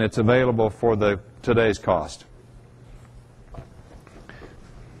 then it's available for today's cost. I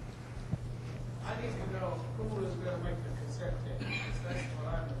need to know who is going to make the cassette tape. That's what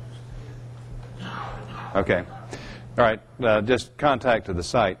I'm interested in. Okay. All right. Just contact to the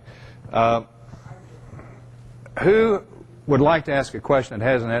site. Who would like to ask a question that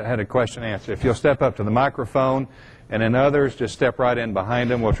hasn't had a question answered? If you'll step up to the microphone, and then others, just step right in behind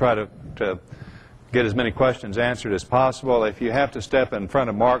them. We'll try to get as many questions answered as possible. If you have to step in front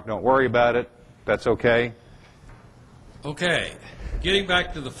of Mark, don't worry about it. That's okay. Okay. Getting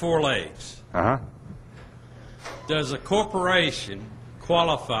back to the 4 legs. Uh-huh. Does a corporation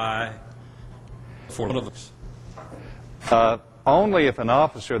qualify for one of those? Only if an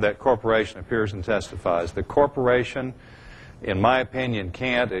officer of that corporation appears and testifies. The corporation, in my opinion,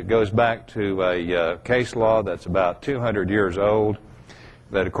 can't. It goes back to a case law that's about 200 years old,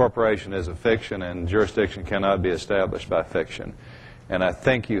 that a corporation is a fiction and jurisdiction cannot be established by fiction. And I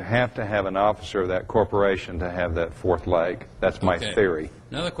think you have to have an officer of that corporation to have that 4th leg. That's my theory.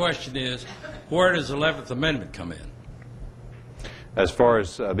 Another question is, where does the 11th Amendment come in? As far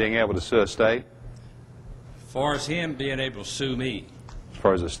as being able to sue a state? far as him being able to sue me, As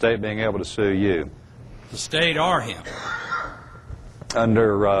far as the state being able to sue you. the state or him,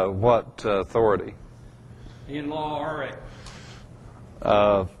 Under what authority? in law or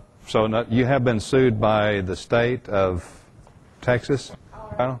So you have been sued by the state of Texas?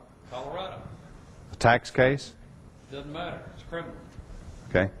 Colorado? Colorado. A tax case? Doesn't matter. It's criminal.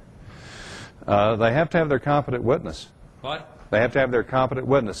 Okay. They have to have their competent witness. What? They have to have their competent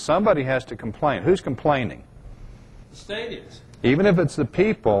witness. Somebody has to complain. Who's complaining? The state is. Even if it's the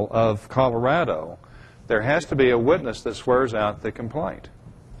people of Colorado, there has to be a witness that swears out the complaint.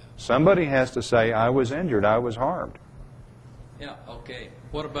 Somebody has to say, I was injured, I was harmed. Yeah, okay.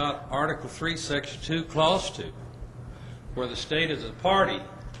 What about Article 3, Section 2, Clause 2, where the state is a party,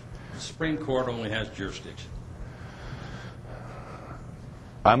 the Supreme Court only has jurisdiction?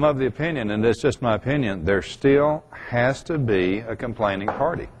 I'm of the opinion, and it's just my opinion, there still has to be a complaining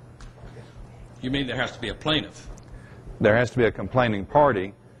party. You mean there has to be a plaintiff? There has to be a complaining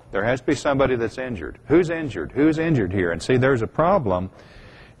party. There has to be somebody that's injured. Who's injured? Who's injured here? And see, there's a problem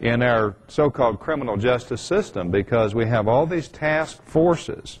in our so-called criminal justice system because we have all these task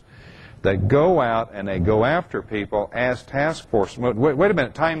forces that go out and they go after people as task forces. Wait a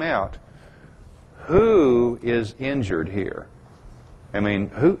minute, time out. Who is injured here? I mean,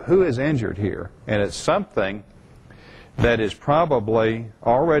 who is injured here? And it's something that is probably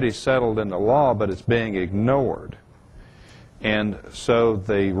already settled in the law, but it's being ignored. And so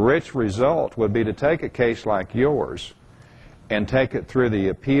the rich result would be to take a case like yours and take it through the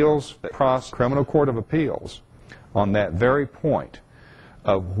appeals, criminal court of appeals, on that very point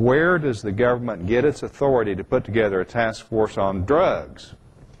of where does the government get its authority to put together a task force on drugs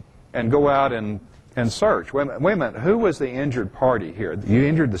and go out and search. Wait a minute, who was the injured party here? You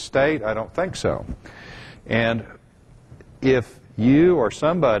injured the state? I don't think so. And if you or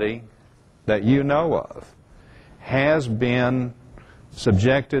somebody that you know of has been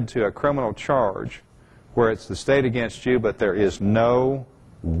subjected to a criminal charge where it's the state against you, but there is no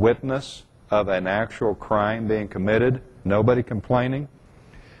witness of an actual crime being committed, nobody complaining,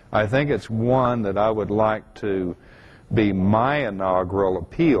 I think it's one that I would like to be my inaugural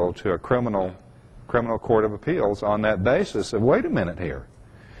appeal to a criminal court of appeals on that basis of, wait a minute here.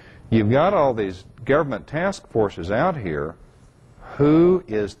 You've got all these government task forces out here. Who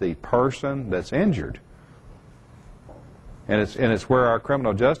is the person that's injured? And it's where our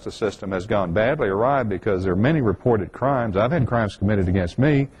criminal justice system has gone badly awry because there are many reported crimes. I've had crimes committed against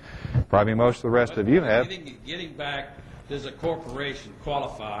me. Probably most of the rest of you have. Getting back, does a corporation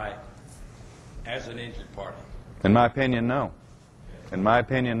qualify as an injured party? In my opinion, no. In my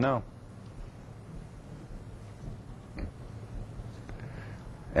opinion, no.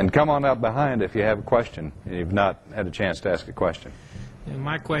 And come on up behind if you have a question. You've not had a chance to ask a question. And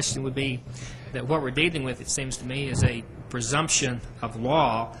my question would be that what we're dealing with, it seems to me, is a presumption of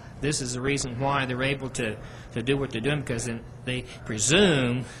law. This is the reason why they're able to do what they're doing, because they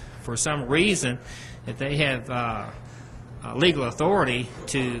presume, for some reason, that they have legal authority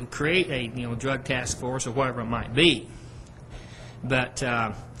to create a drug task force or whatever it might be. But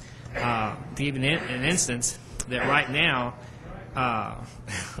to give an instance, that right now,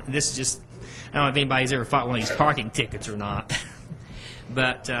 this is just, I don't know if anybody's ever fought one of these parking tickets or not.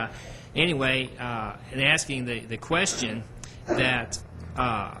 But anyway, in asking the question that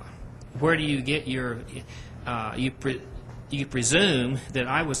where do you get your, you presume that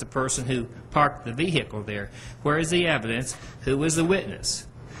I was the person who parked the vehicle there. Where is the evidence? Who was the witness?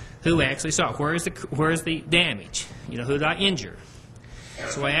 Who actually saw it? Where is the damage? Who did I injure?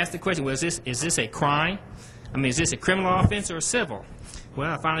 So I asked the question, is this a crime? I mean, is this a criminal offense or a civil?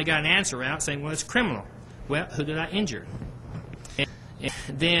 Well, I finally got an answer out saying, well, it's criminal. Well, who did I injure? And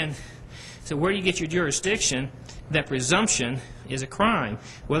then, so where do you get your jurisdiction that presumption is a crime?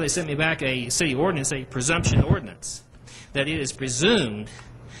 Well, they sent me back a city ordinance, a presumption ordinance, that it is presumed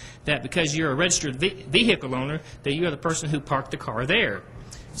that because you're a registered vehicle owner, that you are the person who parked the car there.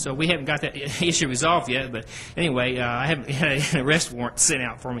 So we haven't got that issue resolved yet, but anyway, I haven't had an arrest warrant sent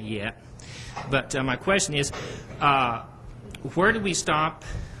out for me yet. But my question is, where do we stop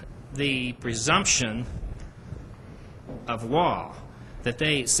the presumption of law that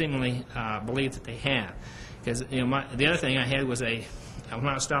they seemingly believe that they have? Because the other thing I had was when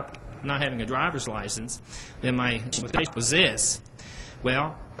I stopped not having a driver's license, then my case was this.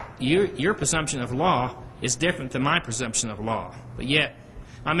 Well, your presumption of law is different than my presumption of law, but yet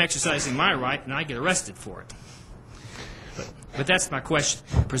I'm exercising my right and I get arrested for it. But that's my question,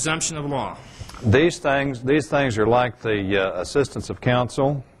 presumption of law. These things are like the assistance of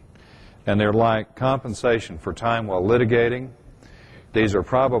counsel, and they're like compensation for time while litigating. These are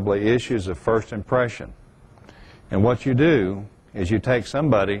probably issues of first impression. And what you do is you take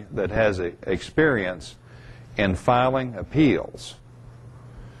somebody that has experience in filing appeals.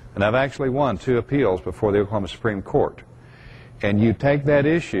 And I've actually won 2 appeals before the Oklahoma Supreme Court. And you take that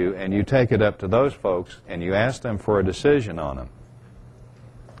issue and you take it up to those folks and you ask them for a decision on them.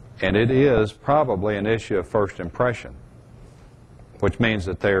 And it is probably an issue of first impression, which means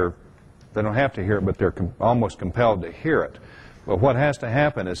that they don't have to hear it, but they're almost compelled to hear it. But what has to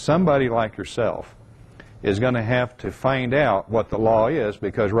happen is somebody like yourself is going to have to find out what the law is,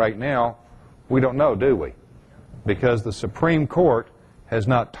 because right now we don't know, do we? Because the Supreme Court has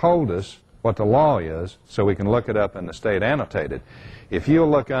not told us what the law is, so we can look it up in the state annotated. If you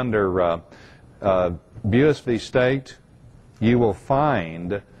look under Buis v. State, you will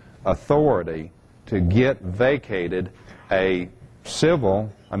find authority to get vacated a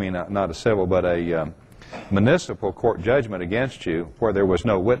civil, not a civil, but a municipal court judgment against you where there was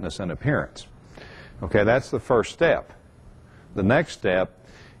no witness in appearance. Okay, that's the first step. The next step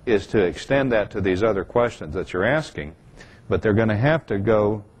is to extend that to these other questions that you're asking, but they're going to have to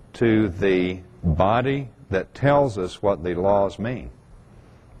go to the body that tells us what the laws mean.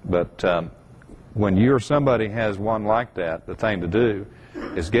 But when somebody has one like that, the thing to do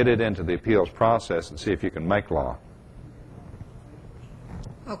is get it into the appeals process and see if you can make law.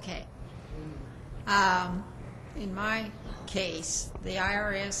 Okay. In my case, the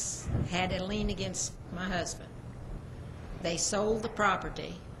IRS had a lien against my husband. They sold the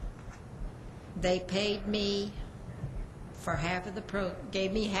property. They paid me for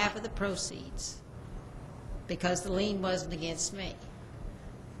gave me half of the proceeds because the lien wasn't against me.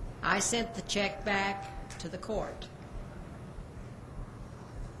 I sent the check back to the court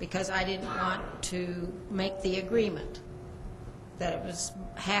because I didn't want to make the agreement that it was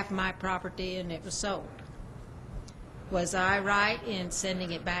half my property and it was sold. Was I right in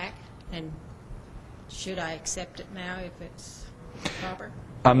sending it back, and should I accept it now if it's proper?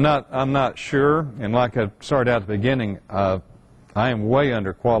 I'm not sure, and like I started out at the beginning, I am way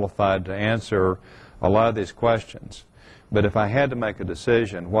underqualified to answer a lot of these questions. But if I had to make a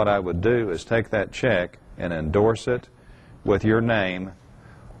decision, what I would do is take that check and endorse it with your name,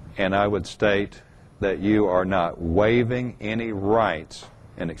 and I would state that you are not waiving any rights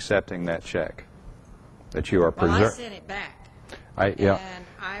in accepting that check. That you are Well, I sent it back. Yeah. And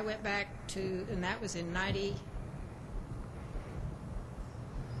I went back to, and that was in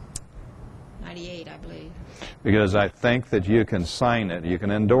 98, I believe. Because I think that you can sign it, you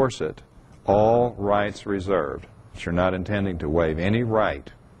can endorse it, all rights reserved. But you're not intending to waive any right.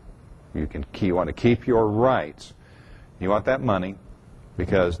 You want to keep your rights. You want that money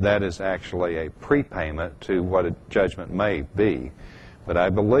because that is actually a prepayment to what a judgment may be. But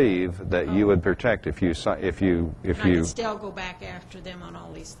I believe that you would protect if you. I can still go back after them on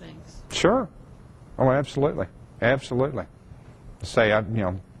all these things. Sure. Oh, absolutely, absolutely. Say,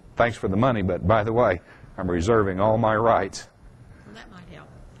 thanks for the money, but by the way, I'm reserving all my rights. Well, that might help.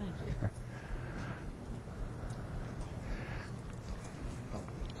 Thank you.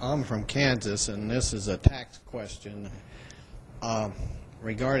 I'm from Kansas, and this is a tax question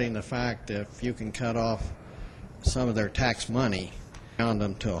regarding the fact if you can cut off some of their tax money, ground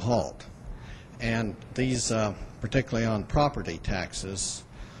them to a halt. And these, particularly on property taxes,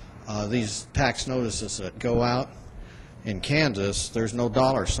 these tax notices that go out in Kansas, there's no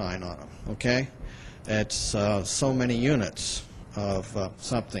dollar sign on them, okay? It's so many units of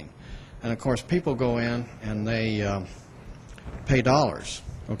something. And of course, people go in and they pay dollars,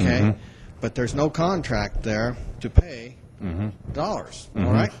 okay? Mm-hmm. But there's no contract there to pay dollars,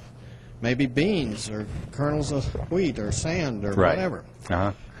 all right? Maybe beans or kernels of wheat or sand or whatever.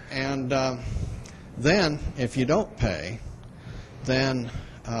 And then, if you don't pay, then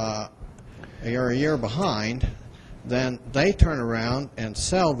you're a year behind. Then they turn around and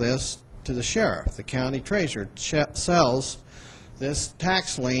sell this to the sheriff. The county treasurer sells this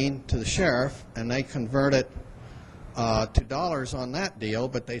tax lien to the sheriff, and they convert it to dollars on that deal,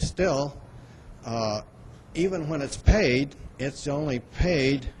 but they still, even when it's paid, it's only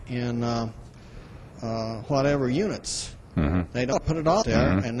paid in whatever units. They don't put it all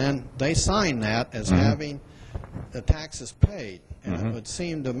there, and then they sign that as having the taxes paid. And it would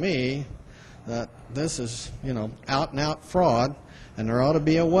seem to me that this is, out and out fraud, and there ought to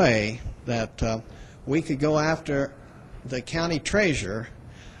be a way that we could go after the county treasurer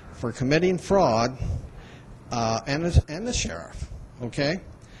for committing fraud and the sheriff, okay?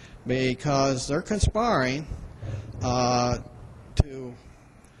 Because they're conspiring to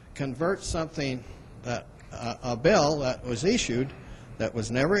convert something that a bill that was issued that was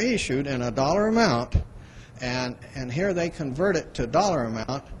never issued in a dollar amount, and here they convert it to a dollar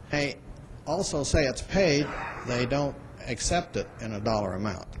amount. They also say it's paid, they don't accept it in a dollar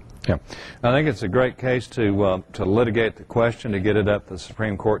amount. Yeah, I think it's a great case to litigate the question, to get it up to the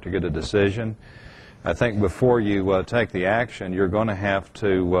Supreme Court to get a decision. I think before you take the action, you're going to have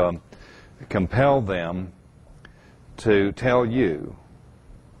to compel them to tell you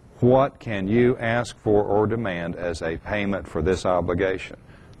what can you ask for or demand as a payment for this obligation.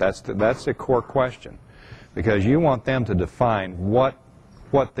 That's the core question, because you want them to define what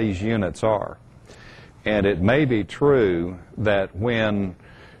these units are. And it may be true that when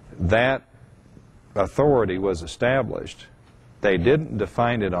that authority was established, they didn't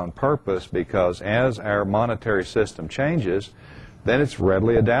define it on purpose, because as our monetary system changes, then it's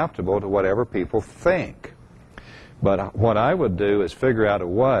readily adaptable to whatever people think. But what I would do is figure out a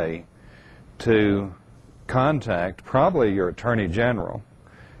way to contact probably your Attorney General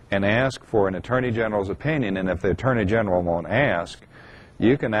and ask for an Attorney General's opinion, and if the Attorney General won't ask,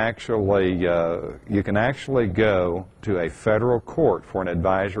 you can actually go to a federal court for an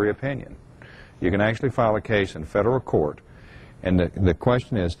advisory opinion. You can actually file a case in federal court, and the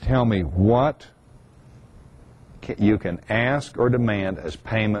question is, tell me what you can ask or demand as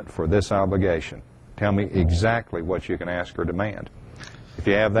payment for this obligation. Tell me exactly what you can ask or demand. If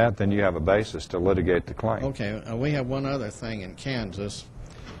you have that, then you have a basis to litigate the claim. Okay, we have one other thing in Kansas.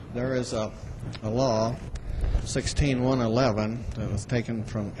 There is a law, 16111, that was taken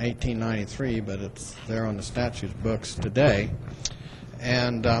from 1893, but it's there on the statute books today.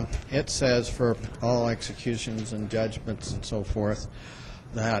 And it says for all executions and judgments and so forth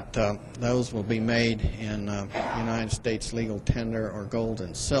that those will be made in United States legal tender or gold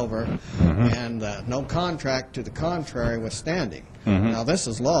and silver, and no contract to the contrary withstanding. Now, this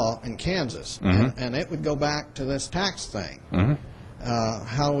is law in Kansas, and it would go back to this tax thing.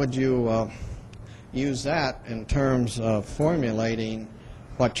 How would you use that in terms of formulating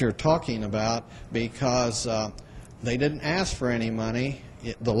what you're talking about? Because they didn't ask for any money.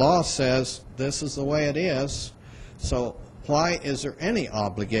 The law says this is the way it is, so why is there any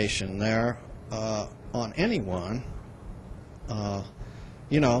obligation there on anyone,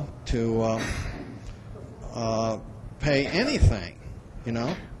 you know, to pay anything, you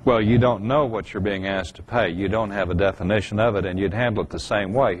know? Well, you don't know what you're being asked to pay. You don't have a definition of it, and you'd handle it the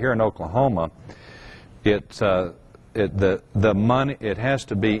same way. Here in Oklahoma, the money, it has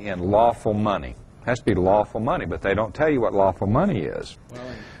to be in lawful money. It has to be lawful money, but they don't tell you what lawful money is.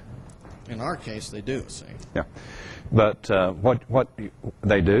 Well, in our case, they do, see. Yeah. But what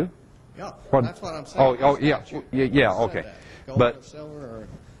they do? Yeah, what, that's what I'm saying. Oh, yeah, okay. Gold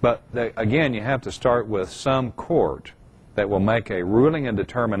but again, you have to start with some court that will make a ruling and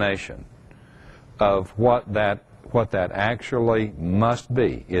determination of what that actually must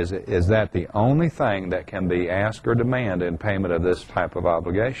be. Is that the only thing that can be asked or demanded in payment of this type of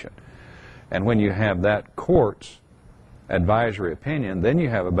obligation? And when you have that court's advisory opinion, then you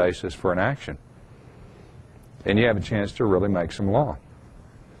have a basis for an action. And you have a chance to really make some law.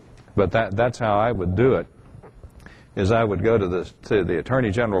 But that's how I would do it, is I would go to the Attorney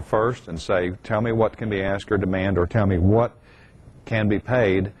General first and say, tell me what can be asked or demanded, or tell me what can be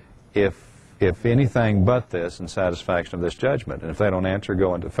paid if anything but this in satisfaction of this judgment. And if they don't answer,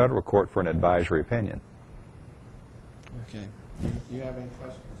 go into federal court for an advisory opinion. Okay. Do you have any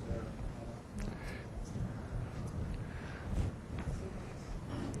questions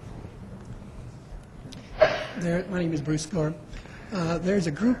there? My name is Bruce Gore. There's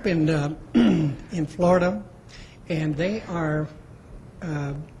a group in in Florida, and they are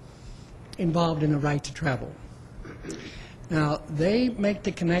involved in the right to travel. Now, they make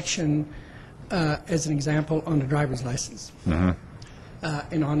the connection, as an example, on the driver's license,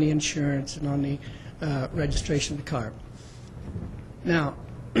 and on the insurance, and on the registration of the car. Now,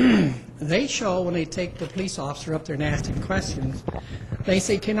 they show, when they take the police officer up there and ask him questions, they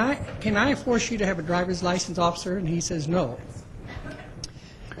say, can I force you to have a driver's license, officer? And he says, no.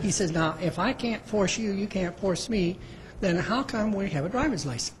 He says, now, if I can't force you, you can't force me, then how come we have a driver's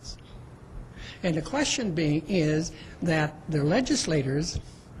license? And the question being is that the legislators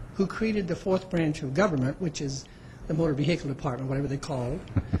who created the fourth branch of government, which is the Motor Vehicle Department, whatever they call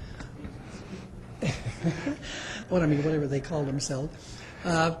it, whatever they call themselves,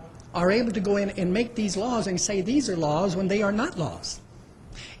 are able to go in and make these laws and say these are laws when they are not laws.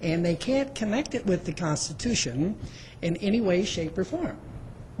 And they can't connect it with the Constitution in any way, shape, or form.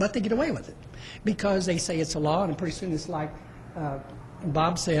 But they get away with it because they say it's a law, and pretty soon it's like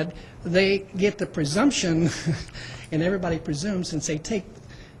Bob said, they get the presumption, and everybody presumes, since they take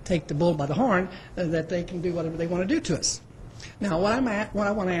the bull by the horn, that they can do whatever they want to do to us. Now, what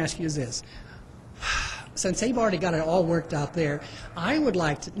I want to ask you is this. since they've already got it all worked out there, I would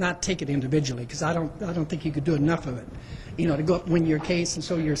like to not take it individually, because I don't think you could do enough of it. You know, to go up and win your case and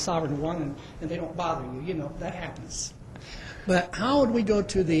so you're sovereign one and they don't bother you. You know, that happens. But how would we go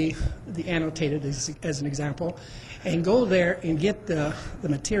to the annotated as an example and go there and get the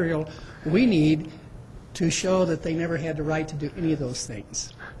material we need to show that they never had the right to do any of those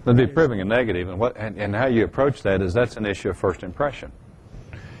things? They'd be proving a negative, and how you approach that is that's an issue of first impression.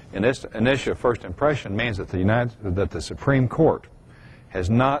 And this an issue of first impression means that the Supreme Court has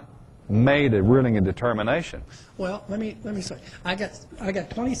not made a ruling and determination. Well, let me say, I got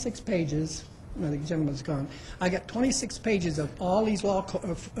 26 pages. No, the gentleman's gone. I got 26 pages of all these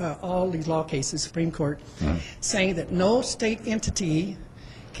law cases, Supreme Court, saying that no state entity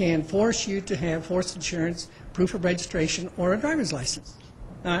can force you to have forced insurance, proof of registration, or a driver's license.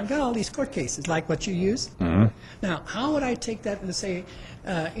 Now, I've got all these court cases, like what you used. Now, how would I take that and say,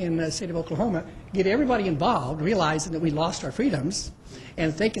 in the state of Oklahoma, get everybody involved, realizing that we lost our freedoms, and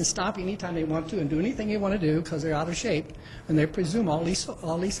if they can stop you anytime they want to and do anything they want to do because they're out of shape, and they presume all these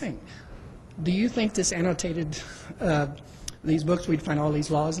things. Do you think this annotated, these books, we'd find all these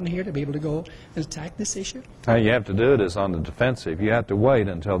laws in here to be able to go and attack this issue? How you have to do it is on the defensive. You have to wait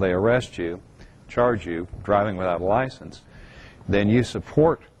until they arrest you, charge you, driving without a license. Then you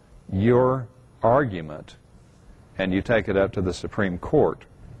support your argument and you take it up to the Supreme Court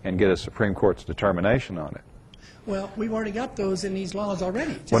and get a Supreme Court's determination on it. Well, we've already got those in these laws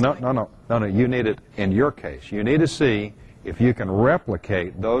already. Well, no, you need it in your case. You need to see if you can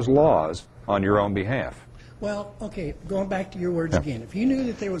replicate those laws on your own behalf. Well, okay, going back to your words again. If you knew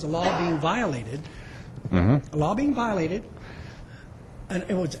that there was a law being violated, and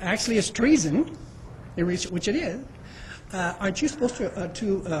it was actually a treason, which it is, aren't you supposed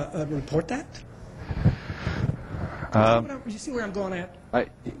to report that? You see where I'm going at?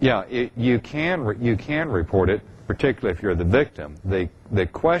 Yeah, you can report it, particularly if you're the victim. The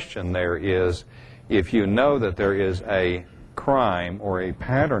question there is, if you know that there is a crime or a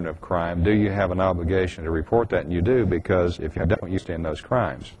pattern of crime, do you have an obligation to report that? And you do, because if you don't, you stand those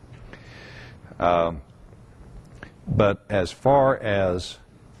crimes. But as far as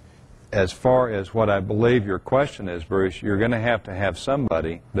what I believe your question is, Bruce, you're going to have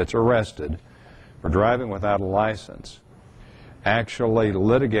somebody that's arrested for driving without a license actually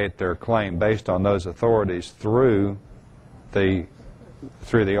litigate their claim based on those authorities through the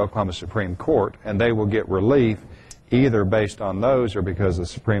Oklahoma Supreme Court, and they will get relief either based on those or because the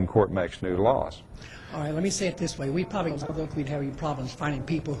Supreme Court makes new laws. All right, let me say it this way. We probably don't think we'd have any problems finding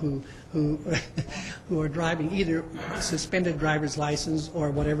people who are driving either suspended driver's license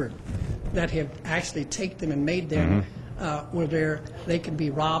or whatever, that have actually taken them and made them where they can be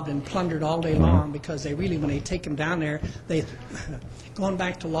robbed and plundered all day long, because they really, when they take them down there, going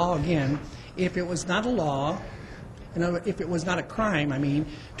back to law again, if it was not a law, if it was not a crime, I mean,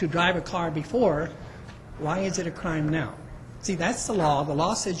 to drive a car before, why is it a crime now? See, that's the law. The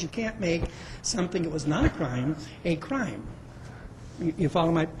law says you can't make something that was not a crime a crime. You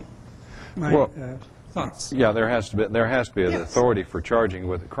follow my thoughts? Yeah, there has to be an authority for charging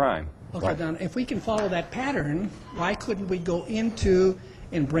with a crime. Okay, right. Don, if we can follow that pattern, why couldn't we go into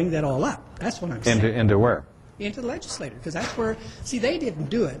and bring that all up? That's what I'm saying. Into where? Into the legislature, because that's where, see, they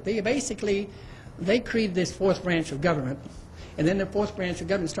didn't do it. They created this fourth branch of government, and then the fourth branch of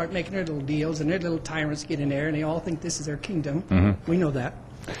government start making their little deals, and their little tyrants get in there, and they all think this is their kingdom. We know that.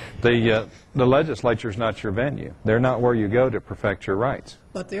 The legislature's not your venue. They're not where you go to perfect your rights.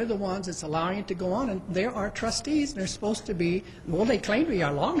 But they're the ones that's allowing it to go on, and they're our trustees, and they're supposed to be, well, they claim to be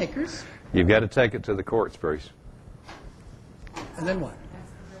our lawmakers. You've got to take it to the courts, Bruce. And then what?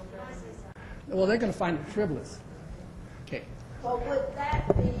 Well, they're going to find it frivolous. Okay. Well, would that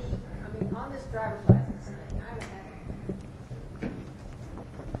be, I mean, on this driver's license thing, I would have,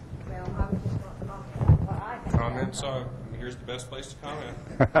 well, I was just going to comment on what I think. Comments, here's the best place to comment.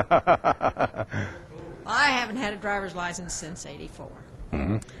 I haven't had a driver's license since '84.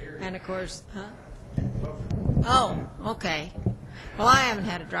 And of course, Oh, okay. Well, I haven't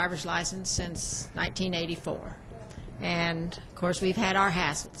had a driver's license since 1984. And of course, we've had our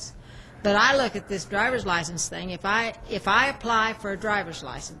hassles. But I look at this driver's license thing. If I apply for a driver's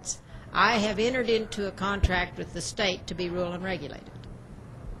license, I have entered into a contract with the state to be rule and regulated.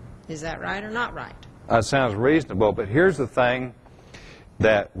 Is that right or not right? Sounds reasonable, but here's the thing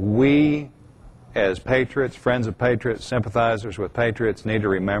that we, as patriots, friends of patriots, sympathizers with patriots, need to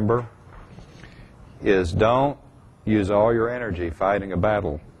remember is don't use all your energy fighting a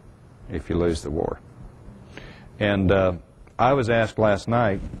battle if you lose the war. And I was asked last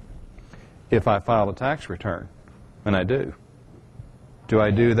night if I file a tax return, and I do. Do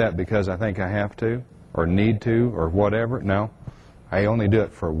I do that because I think I have to? or need to or whatever. No, I only do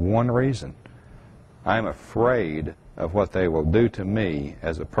it for one reason. I'm afraid of what they will do to me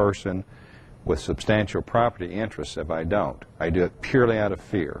as a person with substantial property interests if I don't. I do it purely out of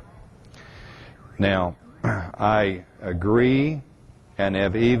fear. Now, I agree and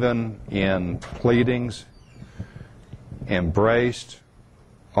have even in pleadings embraced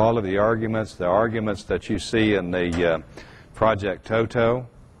all of the arguments that you see in the Project Toto,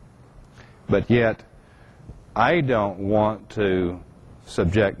 but yet I don't want to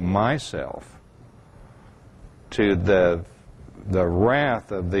subject myself to the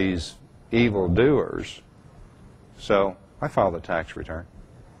wrath of these evildoers, so I file the tax return.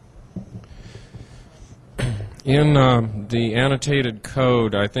 In the annotated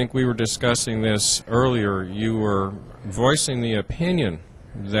code, I think we were discussing this earlier, you were voicing the opinion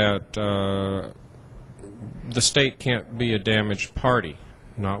that the state can't be a damaged party,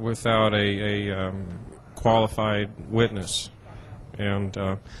 not without a qualified witness. And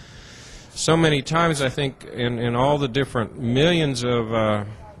so many times, I think, in all the different millions of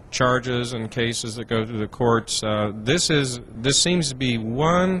charges and cases that go through the courts, this seems to be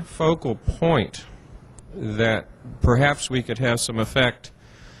one focal point that perhaps we could have some effect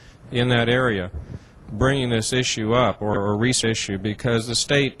in that area, bringing this issue up or issue, because the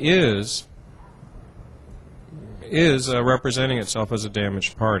state is representing itself as a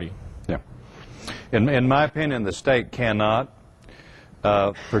damaged party. Yeah. In my opinion, the state cannot.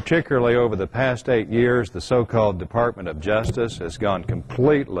 Particularly over the past 8 years, the so-called Department of Justice has gone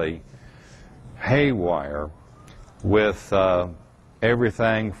completely haywire with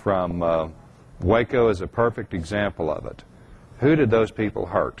everything from Waco is a perfect example of it. Who did those people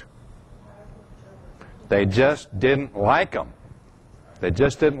hurt? They just didn't like them. They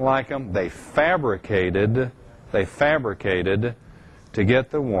just didn't like them. They fabricated to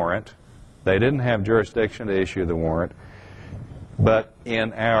get the warrant. They didn't have jurisdiction to issue the warrant. But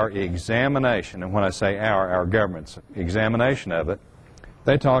in our examination, and when I say our government's examination of it,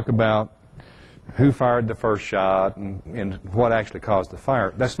 they talk about who fired the first shot and what actually caused the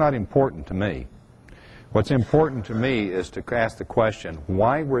fire. That's not important to me. What's important to me is to ask the question,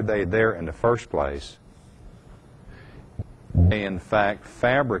 why were they there in the first place? They, in fact,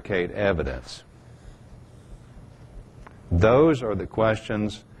 fabricate evidence. Those are the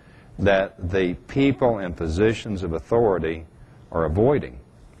questions that the people in positions of authority are avoiding.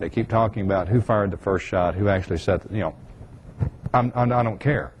 They keep talking about who fired the first shot, who actually set the, I don't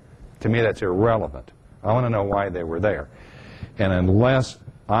care. To me, that's irrelevant. I want to know why they were there. And unless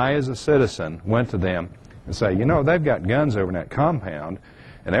I, as a citizen, went to them and say, they've got guns over in that compound,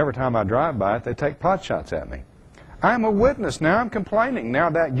 and every time I drive by it, they take pot shots at me. I'm a witness now. I'm complaining.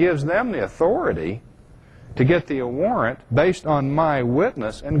 Now that gives them the authority to get the warrant based on my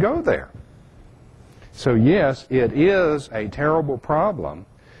witness and go there. So yes, it is a terrible problem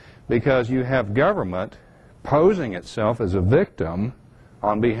because you have government posing itself as a victim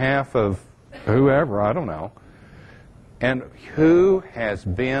on behalf of whoever, I don't know. And who has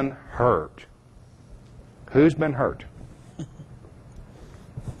been hurt? Who's been hurt?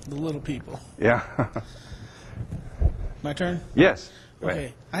 The little people. Yeah. My turn? Yes.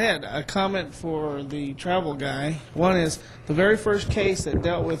 Okay. I had a comment for the travel guy. One is the very first case that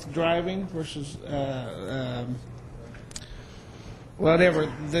dealt with driving versus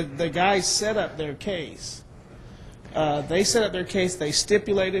whatever. The guys set up their case. They set up their case. They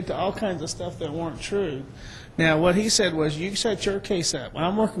stipulated to all kinds of stuff that weren't true. Now, what he said was, you set your case up.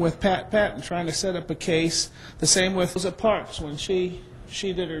 I'm working with Pat and trying to set up a case. The same with Rosa Parks when she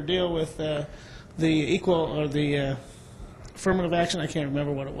did her deal with the equal or the affirmative action, I can't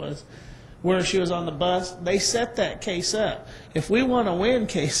remember what it was, where she was on the bus. They set that case up. If we want to win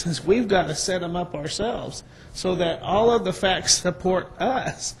cases, we've got to set them up ourselves so that all of the facts support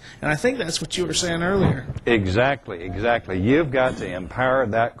us. And I think that's what you were saying earlier. Exactly, exactly. You've got to empower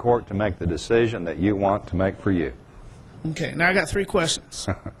that court to make the decision that you want to make for you. Okay, now I got 3 questions.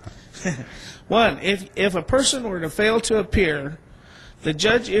 One, if a person were to fail to appear, the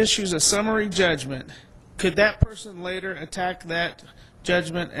judge issues a summary judgment, could that person later attack that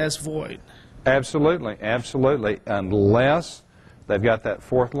judgment as void? Absolutely, absolutely, unless they've got that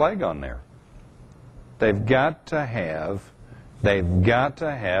 4th leg on there. They've got to have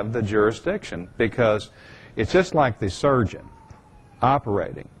the jurisdiction, because it's just like the surgeon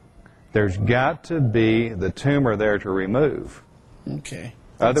operating. There's got to be the tumor there to remove. Okay.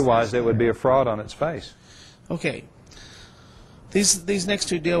 Otherwise, it would be a fraud on its face. Okay. These next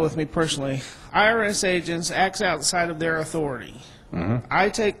 2 deal with me personally. IRS agents act outside of their authority. I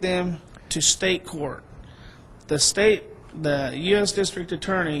take them to state court. The U.S. District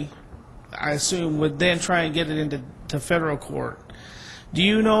Attorney I assume, would then try and get it into federal court. Do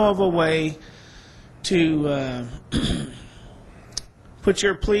you know of a way to put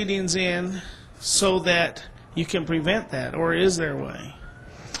your pleadings in so that you can prevent that, or is there a way?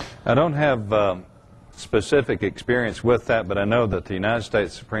 I don't have specific experience with that, but I know that the United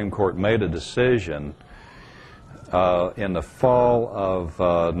States Supreme Court made a decision in the fall of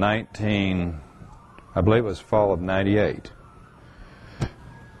I believe it was fall of 98.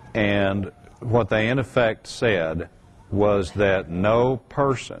 And what they in effect said was that no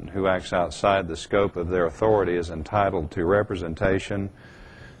person who acts outside the scope of their authority is entitled to representation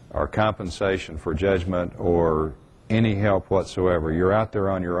or compensation for judgment or any help whatsoever. You're out there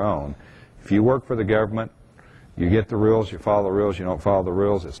on your own. If you work for the government, you get the rules, you follow the rules, you don't follow the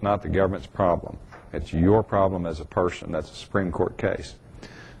rules, it's not the government's problem. It's your problem as a person. That's a Supreme Court case.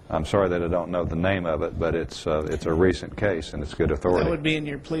 I'm sorry that I don't know the name of it, but it's a recent case and it's good authority. That would be in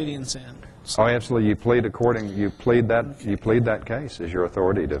your pleadings then. Oh, absolutely. You plead that case as your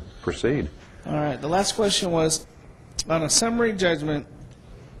authority to proceed. All right. The last question was on a summary judgment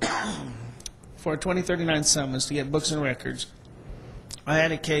for a 2039 summons to get books and records. I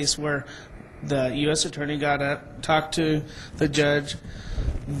had a case where the U.S. attorney got up, talked to the judge.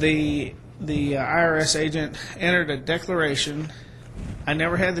 The IRS agent entered a declaration. I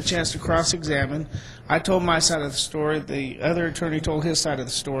never had the chance to cross-examine. I told my side of the story. The other attorney told his side of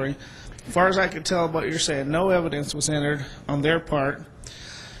the story. As far as I could tell what you're saying, no evidence was entered on their part,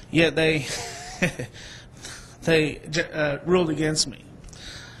 yet they ruled against me.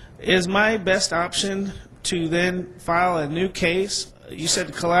 Is my best option to then file a new case? You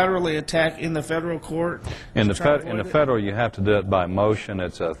said collaterally attack in the federal court? In the federal, you have to do it by motion. I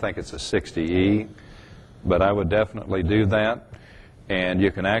think it's a 60E, but I would definitely do that. And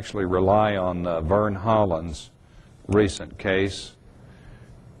you can actually rely on Vern Holland's recent case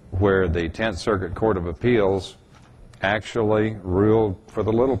where the 10th Circuit Court of Appeals actually ruled for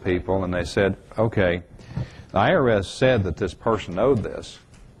the little people, and they said, okay, the IRS said that this person owed this,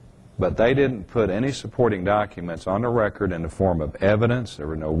 but they didn't put any supporting documents on the record in the form of evidence. There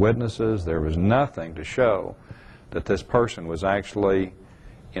were no witnesses. There was nothing to show that this person was actually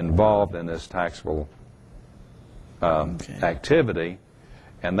involved in this taxable activity,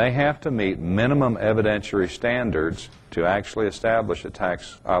 and they have to meet minimum evidentiary standards to actually establish a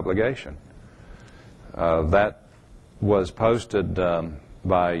tax obligation. That was posted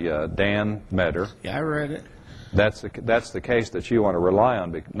by Dan Metter. Yeah, I read it. That's the case that you want to rely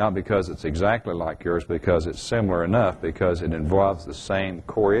on, not because it's exactly like yours, because it's similar enough, because it involves the same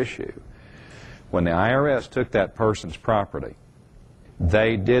core issue. When the IRS took that person's property,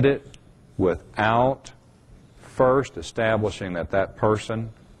 they did it without first establishing that that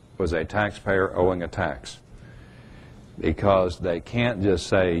person was a taxpayer owing a tax. Because they can't just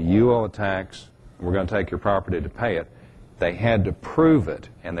say, you owe a tax, we're going to take your property to pay it. They had to prove it,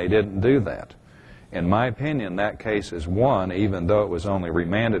 and they didn't do that. In my opinion, that case is won, even though it was only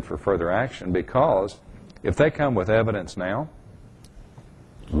remanded for further action, because if they come with evidence now,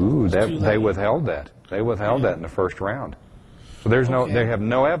 they withheld that. They withheld that in the first round. So they have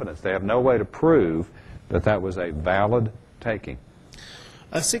no evidence. They have no way to prove that that was a valid taking.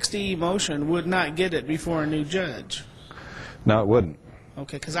 A 60E motion would not get it before a new judge. No, it wouldn't.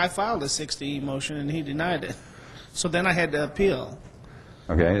 Okay, because I filed a 60E motion and he denied it. So then I had to appeal.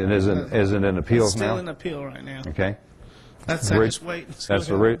 Okay, and is it in appeals now? It's still in appeal right now. Okay. That's I just wait. That's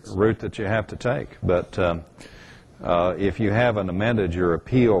the route that you have to take. But if you haven't amended your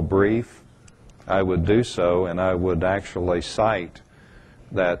appeal brief, I would do so, and I would actually cite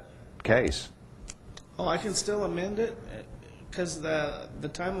that case. Oh, I can still amend it? Because the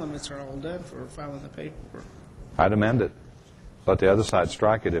time limits are all done for filing the paperwork. I'd amend it. Let the other side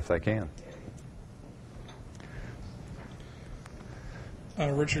strike it if they can.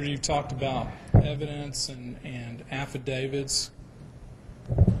 Richard, you've talked about evidence and affidavits.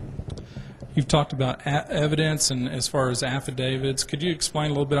 You've talked about evidence and as far as affidavits. Could you explain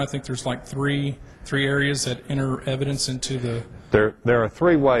a little bit? I think there's like three areas that enter evidence into the... There are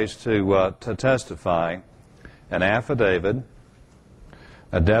three ways to testify: an affidavit,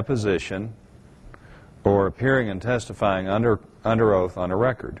 a deposition, or appearing and testifying under oath on a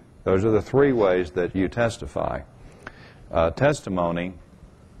record. Those are the three ways that you testify. Testimony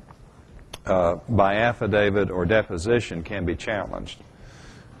by affidavit or deposition can be challenged.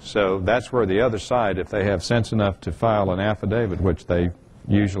 So that's where the other side, if they have sense enough to file an affidavit, which they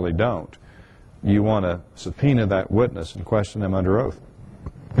usually don't, you want to subpoena that witness and question them under oath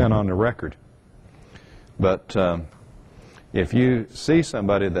and on the record. But if you see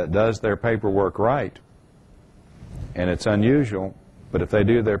somebody that does their paperwork right and it's unusual, But if they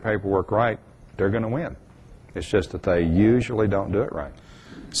do their paperwork right, they're going to win. It's just that they usually don't do it right.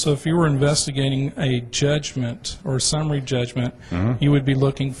 So if you were investigating a judgment or a summary judgment, you would be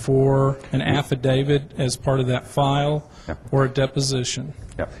looking for an affidavit as part of that file or a deposition.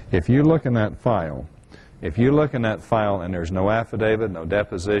 Yeah. If you look in that file, and there's no affidavit, no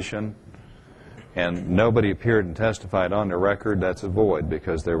deposition, and nobody appeared and testified on the record, that's a void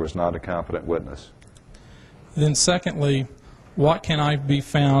because there was not a competent witness. Then secondly, what can I be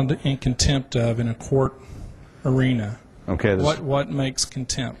found in contempt of in a court arena? Okay. What makes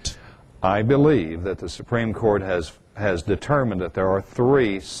contempt? I believe that the Supreme Court has determined that there are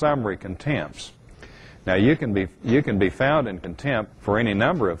 3 summary contempts. Now you can be found in contempt for any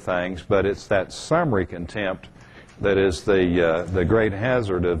number of things, but it's that summary contempt that is the great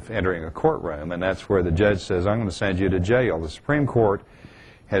hazard of entering a courtroom, and that's where the judge says, I'm going to send you to jail. The Supreme Court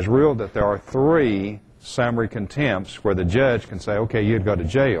has ruled that there are 3 summary contempts where the judge can say, okay, you'd go to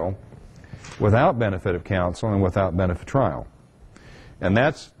jail without benefit of counsel and without benefit of trial. And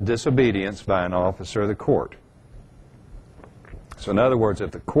that's disobedience by an officer of the court. So in other words,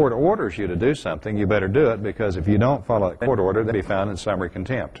 if the court orders you to do something, you better do it, because if you don't follow the court order, they'll be found in summary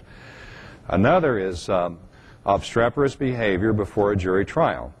contempt. Another is obstreperous behavior before a jury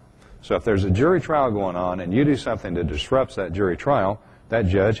trial. So if there's a jury trial going on and you do something that disrupts that jury trial, that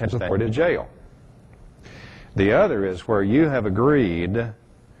judge has to go to jail. The other is where you have agreed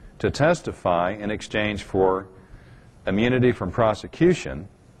to testify in exchange for immunity from prosecution,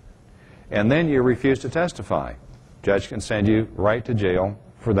 and then you refuse to testify. Judge can send you right to jail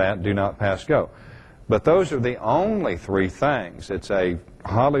for that. Do not pass go. But those are the only 3 things. It's a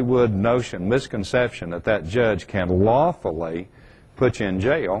Hollywood notion, misconception, that that judge can lawfully put you in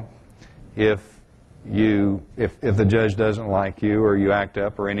jail if the judge doesn't like you or you act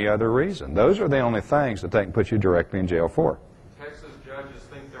up or any other reason. Those are the only things that they can put you directly in jail for. Texas judges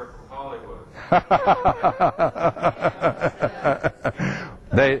think they're from Hollywood.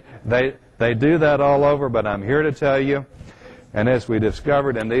 They do that all over, but I'm here to tell you, and as we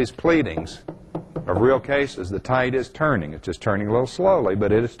discovered in these pleadings of real cases, the tide is turning. It's just turning a little slowly,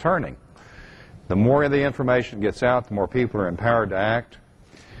 but it is turning. The more of the information gets out, the more people are empowered to act,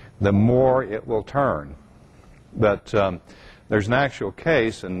 the more it will turn. But there's an actual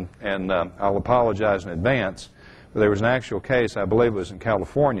case, and I'll apologize in advance, but there was an actual case, I believe it was in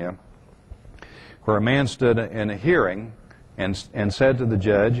California, where a man stood in a hearing and said to the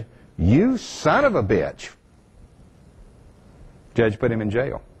judge, "You son of a bitch." Judge put him in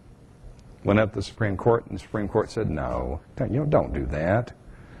jail. Went up to the Supreme Court, and the Supreme Court said, no, don't do that.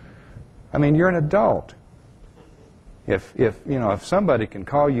 I mean, you're an adult. If somebody can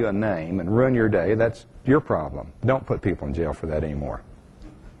call you a name and ruin your day, that's your problem. Don't put people in jail for that anymore.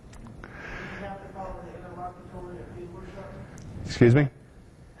 You have to follow the interlocutory appeal or something? Excuse me?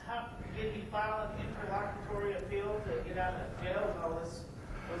 Did he file an interlocutory appeal to get out of jail while this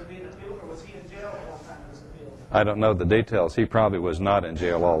was being appealed, or was he in jail the whole time this appeal? I don't know the details. He probably was not in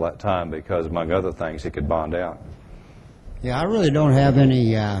jail all that time because, among other things, he could bond out. Yeah, I really don't have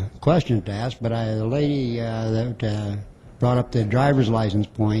any questions to ask, but the lady that brought up the driver's license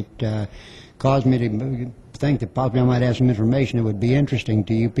point caused me to think that possibly I might have some information that would be interesting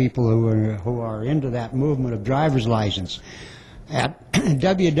to you people who are into that movement of driver's license. At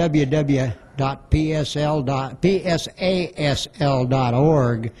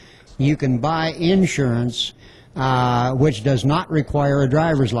www.psasl.org, you can buy insurance which does not require a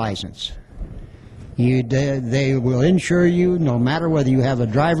driver's license. They will insure you no matter whether you have a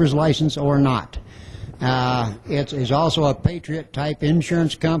driver's license or not. It is also a Patriot-type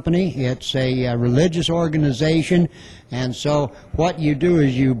insurance company. It's a religious organization, and so what you do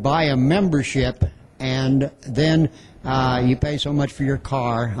is you buy a membership, and then you pay so much for your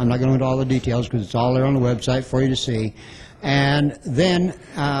car. I'm not going to go into all the details because it's all there on the website for you to see. And then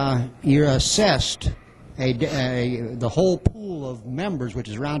you're assessed. The whole pool of members, which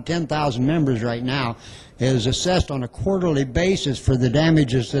is around 10,000 members right now, is assessed on a quarterly basis for the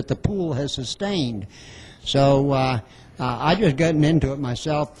damages that the pool has sustained. So I just gotten into it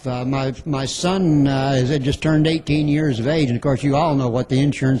myself. My son has just turned 18 years of age, and of course you all know what the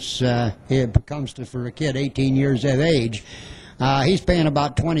insurance it comes to for a kid 18 years of age. He's paying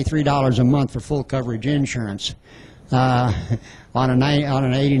about $23 a month for full coverage insurance. On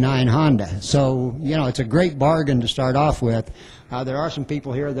an 89 Honda. So, it's a great bargain to start off with. There are some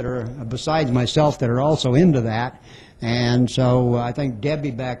people here that are, besides myself, that are also into that. And so I think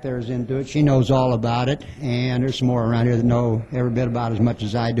Debbie back there is into it. She knows all about it. And there's some more around here that know every bit about as much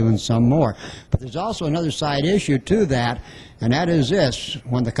as I do and some more. But there's also another side issue to that, and that is this.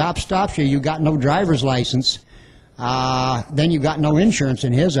 When the cop stops you, you got no driver's license. then you've got no insurance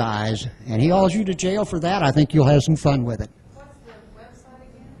in his eyes, and he hauls you to jail for that. I think you'll have some fun with it. What's the website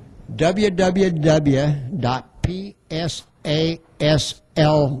again?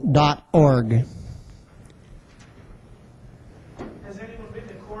 www.psasl.org. Has anyone been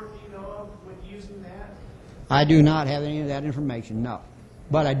to court you know of with using that? I do not have any of that information, no.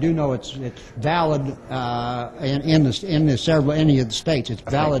 But I do know it's valid in any of the states. It's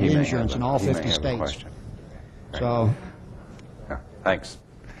valid insurance in all 50 states. So, yeah, thanks.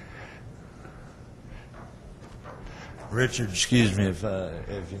 Richard, excuse me if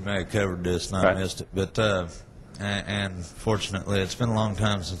you may have covered this and I missed it, but and fortunately it's been a long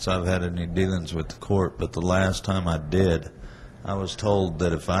time since I've had any dealings with the court, but the last time I did, I was told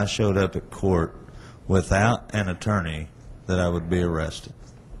that if I showed up at court without an attorney, that I would be arrested.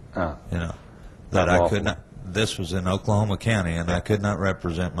 Oh. You know, that I could not. This was in Oklahoma County, and I could not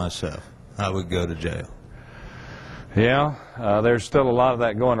represent myself. I would go to jail. Yeah, there's still a lot of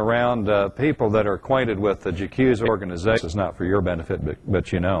that going around. People that are acquainted with the JACUSE organization, it's not for your benefit,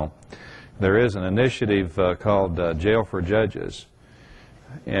 but you know, there is an initiative called Jail for Judges.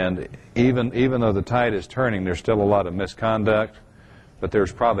 And even though the tide is turning, there's still a lot of misconduct, but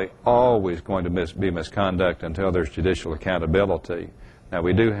there's probably always going to be misconduct until there's judicial accountability. Now,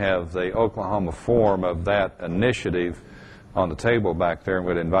 we do have the Oklahoma form of that initiative on the table back there, and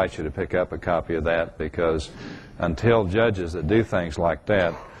we'd invite you to pick up a copy of that, because until judges that do things like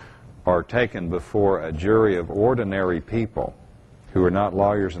that are taken before a jury of ordinary people who are not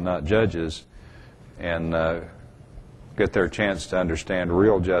lawyers and not judges and get their chance to understand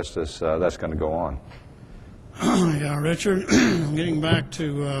real justice, that's going to go on. Yeah, Richard, getting back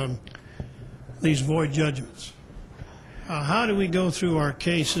to these void judgments. How do we go through our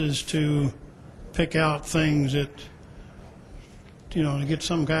cases to pick out things that, you know, to get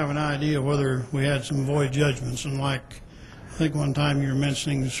some kind of an idea whether we had some void judgments? And like, I think one time you were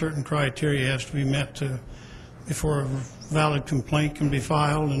mentioning certain criteria has to be met before a valid complaint can be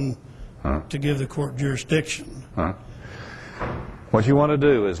filed and to give the court jurisdiction. What you want to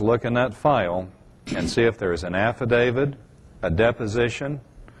do is look in that file and see if there is an affidavit, a deposition,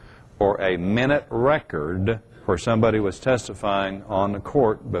 or a minute record where somebody was testifying on the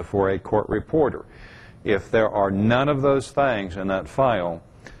court before a court reporter. If there are none of those things in that file,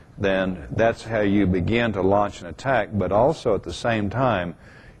 then that's how you begin to launch an attack. But also at the same time,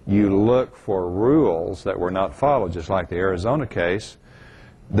 you look for rules that were not followed, just like the Arizona case.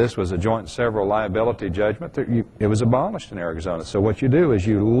 This was a joint and several liability judgment. It was abolished in Arizona. So what you do is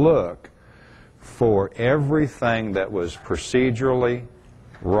you look for everything that was procedurally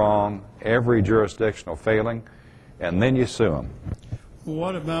wrong, every jurisdictional failing, and then you sue them.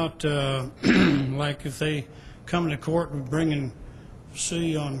 What about, like if they come to court and bring in,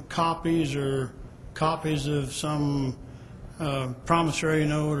 see on copies or copies of some promissory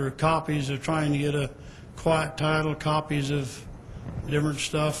note or copies of trying to get a quiet title, copies of different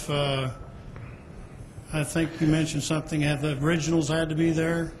stuff. I think you mentioned something, the originals had to be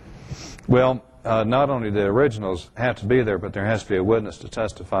there? Well, not only the originals have to be there, but there has to be a witness to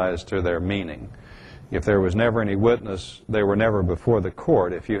testify as to their meaning. If there was never any witness, they were never before the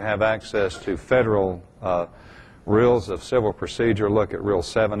court. If you have access to federal rules of civil procedure, look at Rule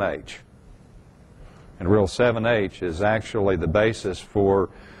 7H. And Rule 7H is actually the basis for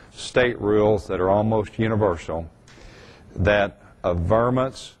state rules that are almost universal, that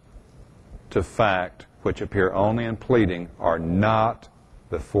averments to fact, which appear only in pleading, are not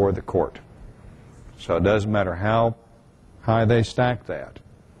before the court. So it doesn't matter how high they stack that.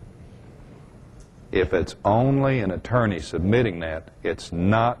 If it's only an attorney submitting that, it's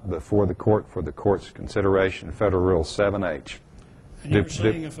not before the court for the court's consideration. Federal Rule 7H. And you're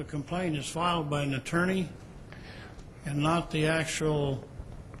saying if a complaint is filed by an attorney and not the actual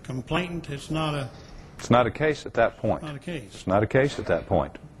complainant, it's not a... It's not a case at that point. Not a case. It's not a case at that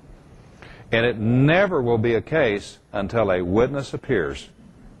point. And it never will be a case until a witness appears.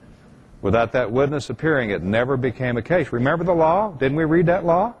 Without that witness appearing, it never became a case. Remember the law? Didn't we read that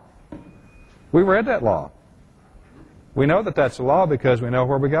law? We read that law. We know that that's a law because we know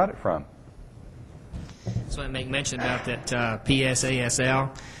where we got it from. So I make mention about that PSASL,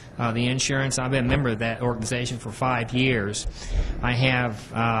 the insurance. I've been a member of that organization for 5 years. I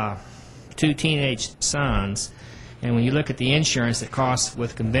have 2 teenage sons, and when you look at the insurance that costs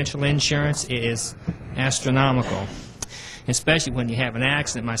with conventional insurance, it is astronomical, especially when you have an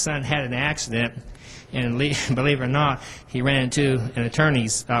accident. My son had an accident, and believe it or not, he ran into an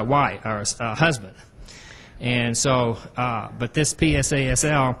attorney's wife or husband. And so, but this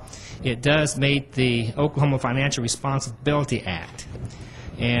PSASL, it does meet the Oklahoma Financial Responsibility Act.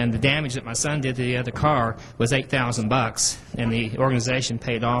 And the damage that my son did to the other car was $8,000, and the organization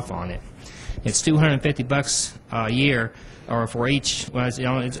paid off on it. It's $250 a year, or for each. Well, it's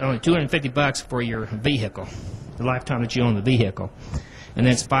only $250 for your vehicle, the lifetime that you own the vehicle, and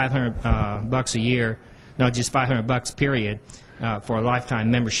then it's $500 a year. No, just $500 period for a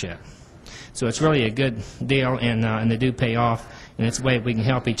lifetime membership. So it's really a good deal, and they do pay off, and it's a way we can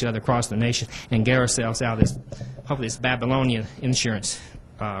help each other across the nation and get ourselves out of this, hopefully, this Babylonian insurance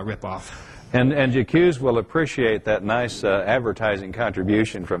ripoff. And JACUS will appreciate that nice advertising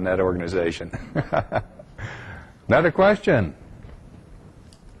contribution from that organization. Another question.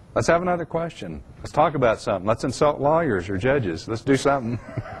 Let's have another question. Let's talk about something. Let's insult lawyers or judges. Let's do something.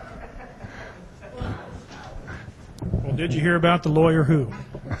 Well, did you hear about the lawyer who?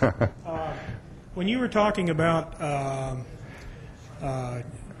 When you were talking about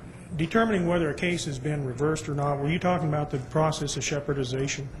determining whether a case has been reversed or not, were you talking about the process of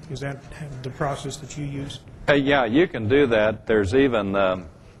shepherdization? Is that the process that you use? Yeah, you can do that. There's even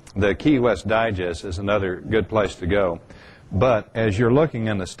the Key West Digest is another good place to go. But as you're looking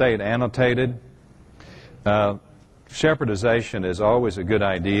in the state annotated, shepherdization is always a good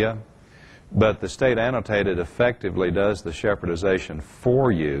idea, but the state annotated effectively does the shepherdization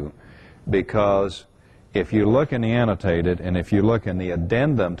for you, because if you look in the annotated and if you look in the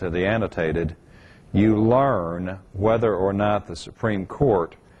addendum to the annotated, you learn whether or not the Supreme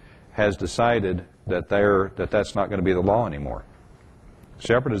Court has decided that that's not going to be the law anymore.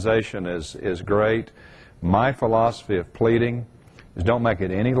 Shepherdization is great. My philosophy of pleading is don't make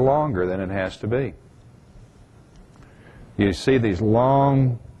it any longer than it has to be. You see these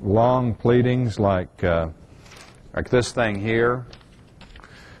long pleadings like this thing here.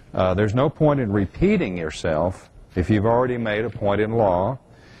 There's no point in repeating yourself if you've already made a point in law.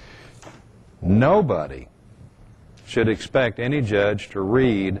 Nobody should expect any judge to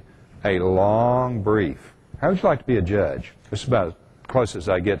read a long brief. How would you like to be a judge? This is about as close as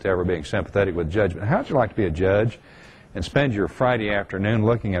I get to ever being sympathetic with judgment. How would you like to be a judge and spend your Friday afternoon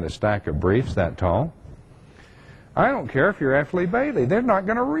looking at a stack of briefs that tall? I don't care if you're F. Lee Bailey. They're not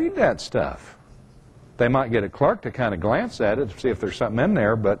going to read that stuff. They might get a clerk to kind of glance at it to see if there's something in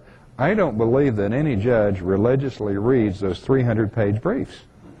there, but I don't believe that any judge religiously reads those 300-page briefs.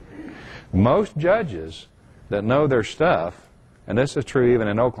 Most judges that know their stuff, and this is true even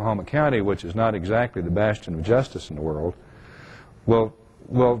in Oklahoma County, which is not exactly the bastion of justice in the world,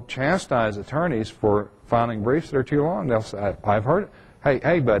 will chastise attorneys for filing briefs that are too long. They'll say, I've heard it.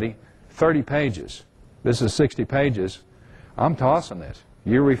 Hey, buddy, 30 pages. This is 60 pages. I'm tossing it.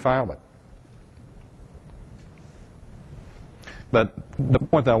 You refile it. But the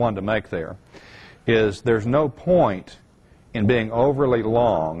point that I wanted to make there is there's no point in being overly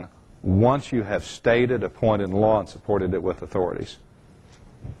long once you have stated a point in law and supported it with authorities.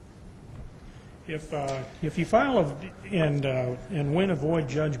 If you file and win a void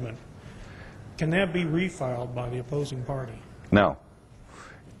judgment, can that be refiled by the opposing party? No.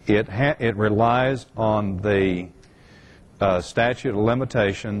 It relies on the statute of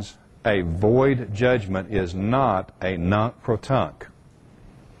limitations. A void judgment is not a nunc-pro-tunc.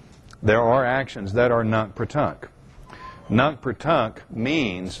 There are actions that are nunc-pro-tunc. Nunc-pro-tunc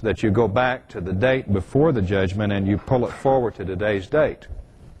means that you go back to the date before the judgment and you pull it forward to today's date.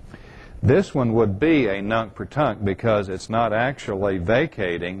 This one would be a nunc-pro-tunc because it's not actually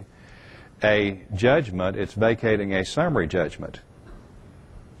vacating a judgment, it's vacating a summary judgment.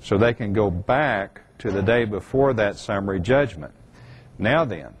 So they can go back to the day before that summary judgment. Now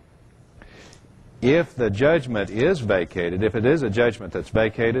then, if the judgment is vacated, if it is a judgment that's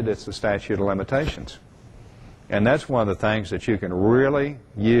vacated, it's the statute of limitations. And that's one of the things that you can really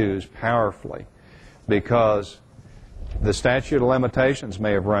use powerfully, because the statute of limitations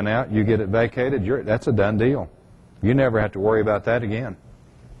may have run out, you get it vacated, that's a done deal. You never have to worry about that again.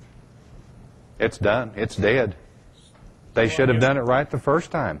 It's done. It's dead. They should have done it right the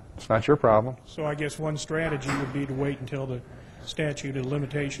first time. It's not your problem. So I guess one strategy would be to wait until the statute of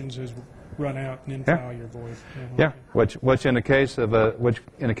limitations is run out and then file your void. Yeah, which in the case of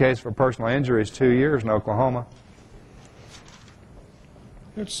a personal injury is 2 years in Oklahoma.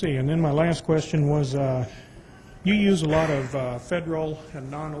 Let's see, and then my last question was, you use a lot of federal and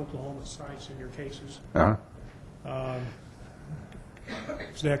non-Oklahoma sites in your cases.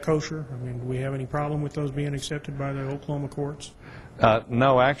 Is that kosher? I mean, do we have any problem with those being accepted by the Oklahoma courts?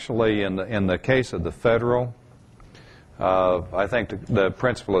 No, actually, in the case of the federal, I think the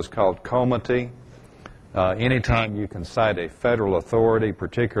principle is called comity. Anytime you can cite a federal authority,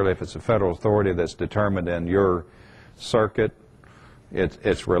 particularly if it's a federal authority that's determined in your circuit,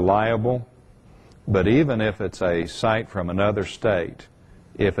 it's reliable. But even if it's a site from another state,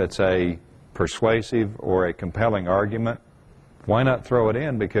 if it's a persuasive or a compelling argument, why not throw it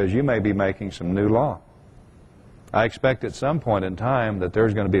in? Because you may be making some new law. I expect at some point in time that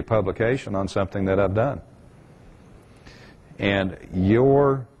there's going to be a publication on something that I've done. And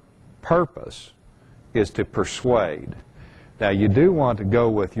your purpose is to persuade. Now, you do want to go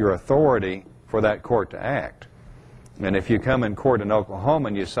with your authority for that court to act. And if you come in court in Oklahoma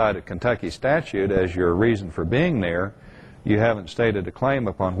and you cite a Kentucky statute as your reason for being there, you haven't stated a claim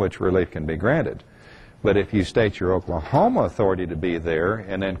upon which relief can be granted. But if you state your Oklahoma authority to be there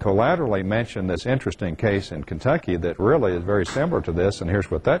and then collaterally mention this interesting case in Kentucky that really is very similar to this, and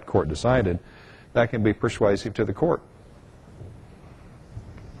here's what that court decided, that can be persuasive to the court.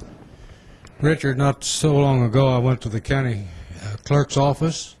 Richard, not so long ago I went to the county clerk's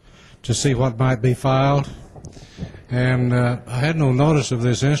office to see what might be filed, and I had no notice of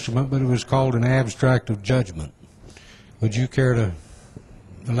this instrument, but it was called an abstract of judgment. Would you care to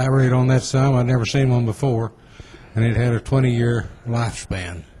elaborate on that some? I'd never seen one before, and it had a 20-year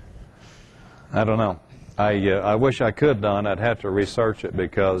lifespan. I don't know. I wish I could, Don. I'd have to research it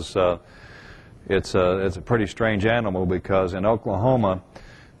because it's a pretty strange animal, because in Oklahoma,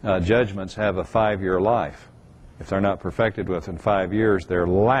 judgments have a 5-year life. If they're not perfected within 5 years, they're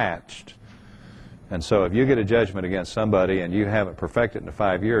latched. And so if you get a judgment against somebody and you haven't perfected it in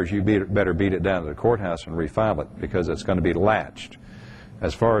 5 years, you better beat it down to the courthouse and refile it, because it's going to be latched.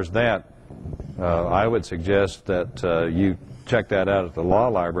 As far as that, I would suggest that you check that out at the law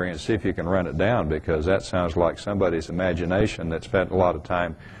library and see if you can run it down, because that sounds like somebody's imagination that spent a lot of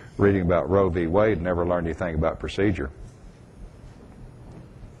time reading about Roe v. Wade and never learned anything about procedure.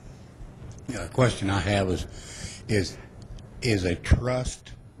 The question I have is a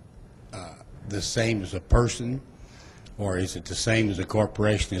trust the same as a person, or is it the same as a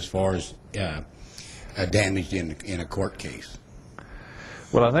corporation as far as damaged in a court case?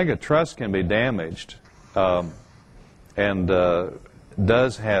 Well, I think a trust can be damaged and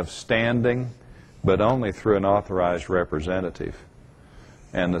does have standing, but only through an authorized representative.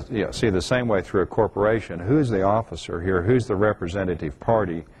 And see, the same way through a corporation, who's the officer here? Who's the representative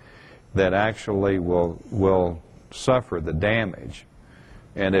party that actually will suffer the damage?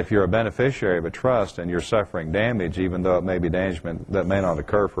 And if you're a beneficiary of a trust and you're suffering damage, even though it may be damage that may not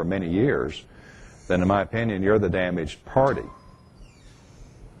occur for many years, then in my opinion, you're the damaged party.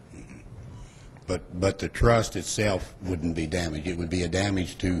 But the trust itself wouldn't be damaged. It would be a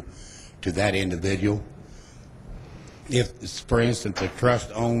damage to that individual. If, for instance, a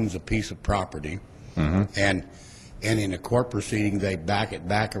trust owns a piece of property, and in a court proceeding they back it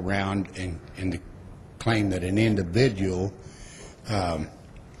back around and claim that an individual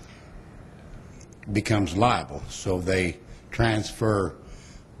becomes liable, so they transfer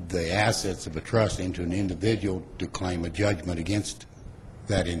the assets of a trust into an individual to claim a judgment against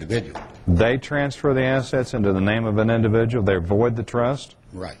that individual. They transfer the assets into the name of an individual. They void the trust.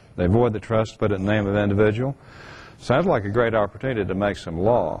 Right. They void the trust, put it in the name of an individual. Sounds like a great opportunity to make some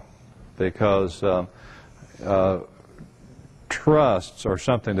law, because trusts are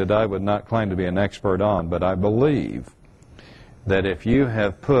something that I would not claim to be an expert on, but I believe that if you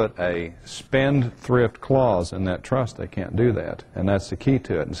have put a spendthrift clause in that trust, they can't do that, and that's the key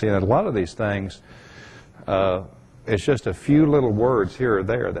to it. And see, that a lot of these things, it's just a few little words here or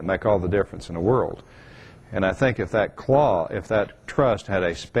there that make all the difference in the world. And I think if that trust had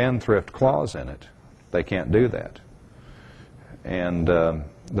a spendthrift clause in it, they can't do that. And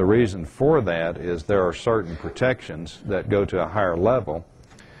the reason for that is there are certain protections that go to a higher level,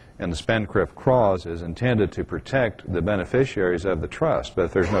 and the spendthrift clause is intended to protect the beneficiaries of the trust. But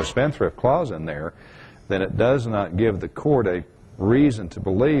if there's no spendthrift clause in there, then it does not give the court a reason to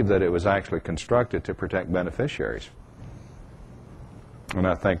believe that it was actually constructed to protect beneficiaries. And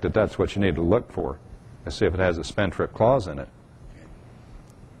I think that that's what you need to look for, and see if it has a spendthrift clause in it.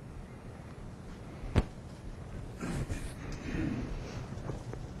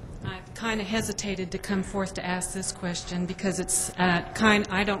 Kind of hesitated to come forth to ask this question because it's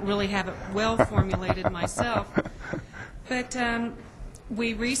I don't really have it well formulated myself. But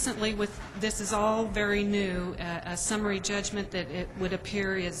we recently, this is all very new, a summary judgment that it would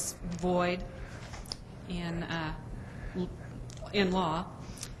appear is void in law,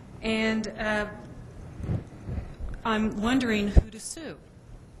 and I'm wondering who to sue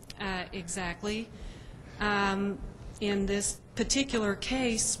exactly. In this particular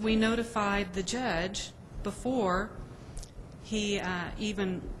case, we notified the judge before he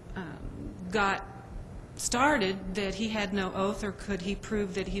even got started that he had no oath, or could he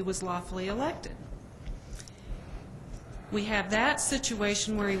prove that he was lawfully elected. We have that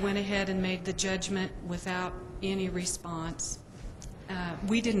situation where he went ahead and made the judgment without any response.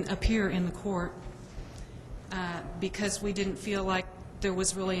 we didn't appear in the court because we didn't feel like there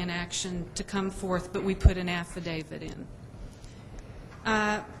was really an action to come forth, but we put an affidavit in.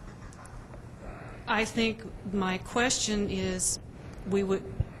 I think my question is,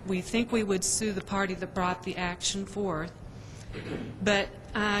 we think we would sue the party that brought the action forth, but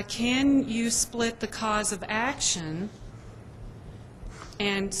can you split the cause of action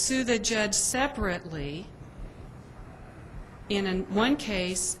and sue the judge separately in one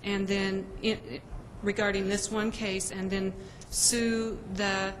case, and then regarding this one case, and then sue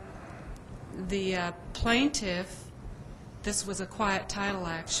the plaintiff? This was a quiet title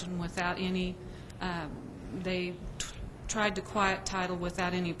action without any, they tried to quiet title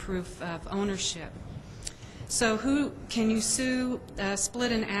without any proof of ownership. So who, can you sue,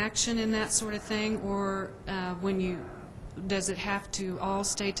 split an action in that sort of thing, or does it have to all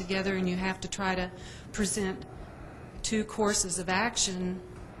stay together and you have to try to present two courses of action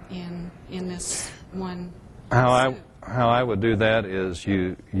in this one? How I would do that is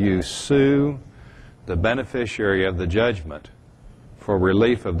you sue the beneficiary of the judgment for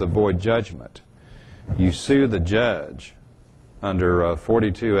relief of the void judgment. You sue the judge under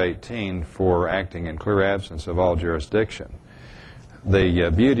 4218 for acting in clear absence of all jurisdiction.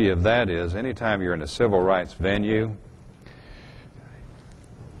 The beauty of that is anytime you're in a civil rights venue,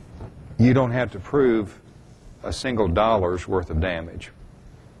 you don't have to prove a single dollar's worth of damage.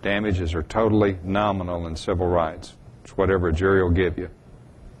 Damages are totally nominal in civil rights. It's whatever a jury will give you.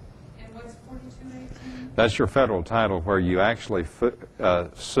 And what's 4218? That's your federal title where you actually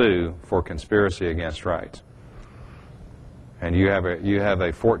sue for conspiracy against rights. And you have a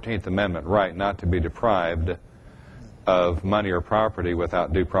 14th Amendment right not to be deprived of money or property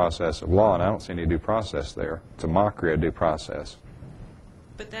without due process of law, and I don't see any due process there. It's a mockery of due process.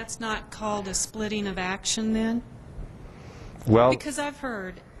 But that's not called a splitting of action then? Well, because I've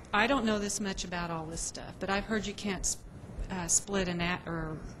heard, I don't know this much about all this stuff, but I've heard you can't split an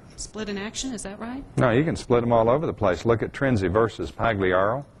action, is that right? No, you can split them all over the place. Look at Trinzi versus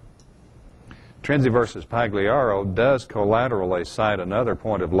Pagliaro. Trinzi versus Pagliaro does collaterally cite another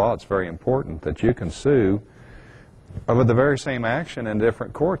point of law. It's very important that you can sue over the very same action in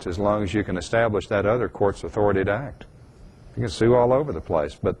different courts as long as you can establish that other court's authority to act. You can sue all over the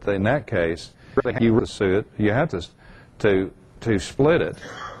place, but in that case, you sue it. You have to split it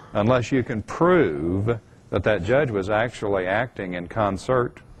unless you can prove that that judge was actually acting in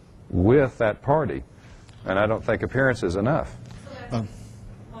concert with that party, and I don't think appearance is enough. So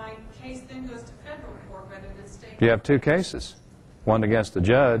my case then goes to federal court rather than state. You have two cases, one against the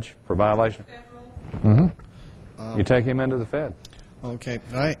judge for violation. You take him into the Fed. Okay,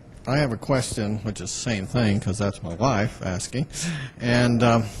 I have a question, which is the same thing because that's my wife asking, and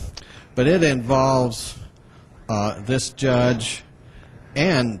but it involves this judge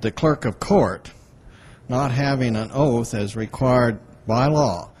and the clerk of court not having an oath as required by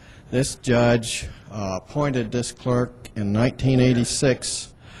law. This judge appointed this clerk in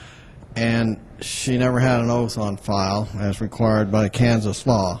 1986, and she never had an oath on file as required by the Kansas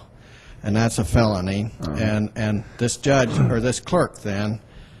law, and that's a felony. And this judge, or this clerk then,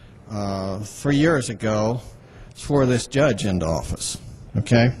 3 years ago, swore this judge into office.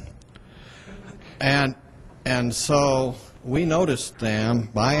 Okay? And so we noticed them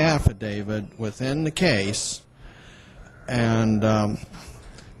by affidavit within the case, and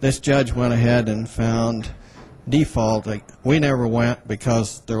this judge went ahead and found default. We never went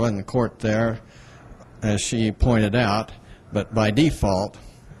because there wasn't a court there, as she pointed out, but by default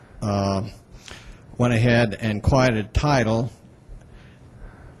went ahead and quieted title.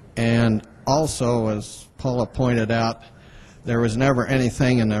 And also, as Paula pointed out, there was never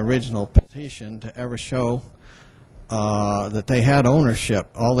anything in the original petition to ever show that they had ownership.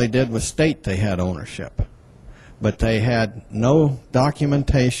 All they did was state they had ownership. But they had no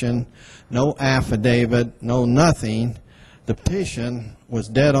documentation, no affidavit, no nothing. The petition was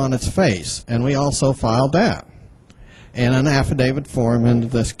dead on its face, and we also filed that in an affidavit form into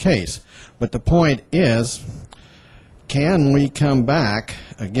this case. But the point is, can we come back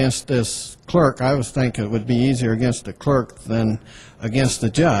against this clerk? I was thinking it would be easier against the clerk than against the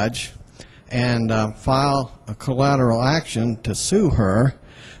judge, and file a collateral action to sue her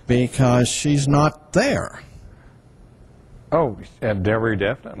because she's not there. Oh, very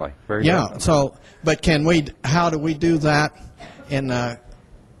definitely. Very definitely. So, but can we, how do we do that in a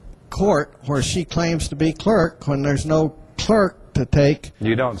court where she claims to be clerk when there's no clerk to take?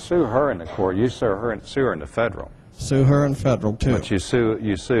 You don't sue her in the court. You sue her in the federal. Sue her in federal, too. But you sue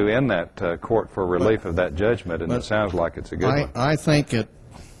in that court for relief of that judgment, and it sounds like it's a good one. I think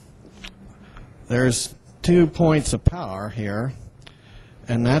there's 2 points of power here,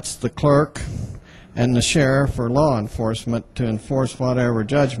 and that's the clerk and the sheriff or law enforcement to enforce whatever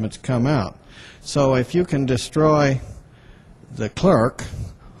judgments come out. So if you can destroy the clerk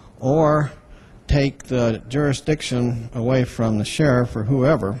or take the jurisdiction away from the sheriff or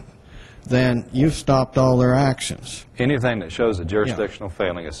whoever, then you've stopped all their actions. Anything that shows a jurisdictional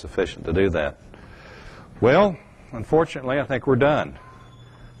failing is sufficient to do that. Well, unfortunately, I think we're done,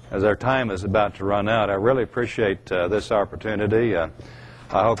 as our time is about to run out. I really appreciate this opportunity. I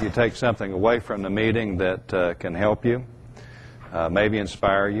hope you take something away from the meeting that can help you, maybe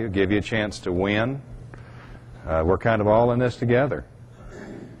inspire you, give you a chance to win. We're kind of all in this together.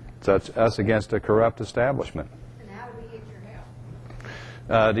 So it's us against a corrupt establishment. And how do we get your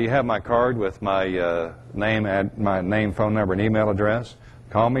help? Do you have my card with my name, phone number, and email address?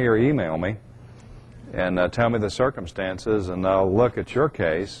 Call me or email me and tell me the circumstances, and I'll look at your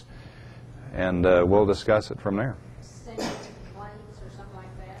case, and we'll discuss it from there. Send you complaints or something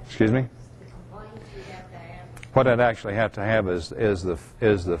like that? Excuse me? The complaints you have to have? What I'd actually have to have is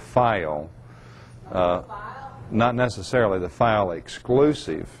the file. Not necessarily the file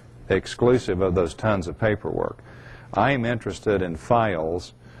exclusive of those tons of paperwork. I am interested in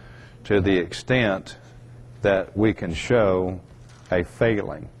files to the extent that we can show a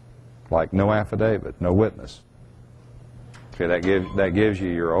failing, like no affidavit, no witness. Okay, that gives you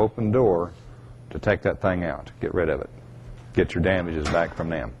your open door to take that thing out, get rid of it, get your damages back from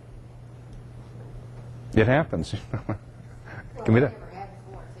them. It happens. Can we do?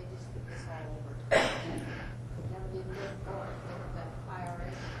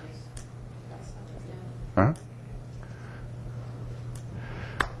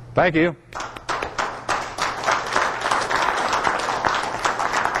 Thank you.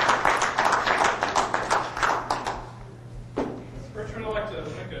 Richard, I'd like to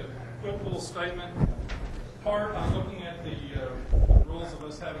make a quick little statement. Part, I'm looking at the rules of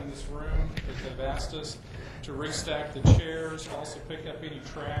us having this room that they've asked us to restack the chairs, also pick up any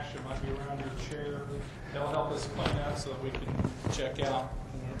trash that might be around your chair. They'll help us clean up so that we can check out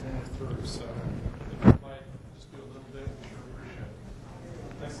when we're through. So if you might just do a little bit, we sure appreciate it.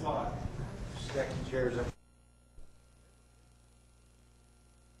 Thanks a lot. Stack the chairs up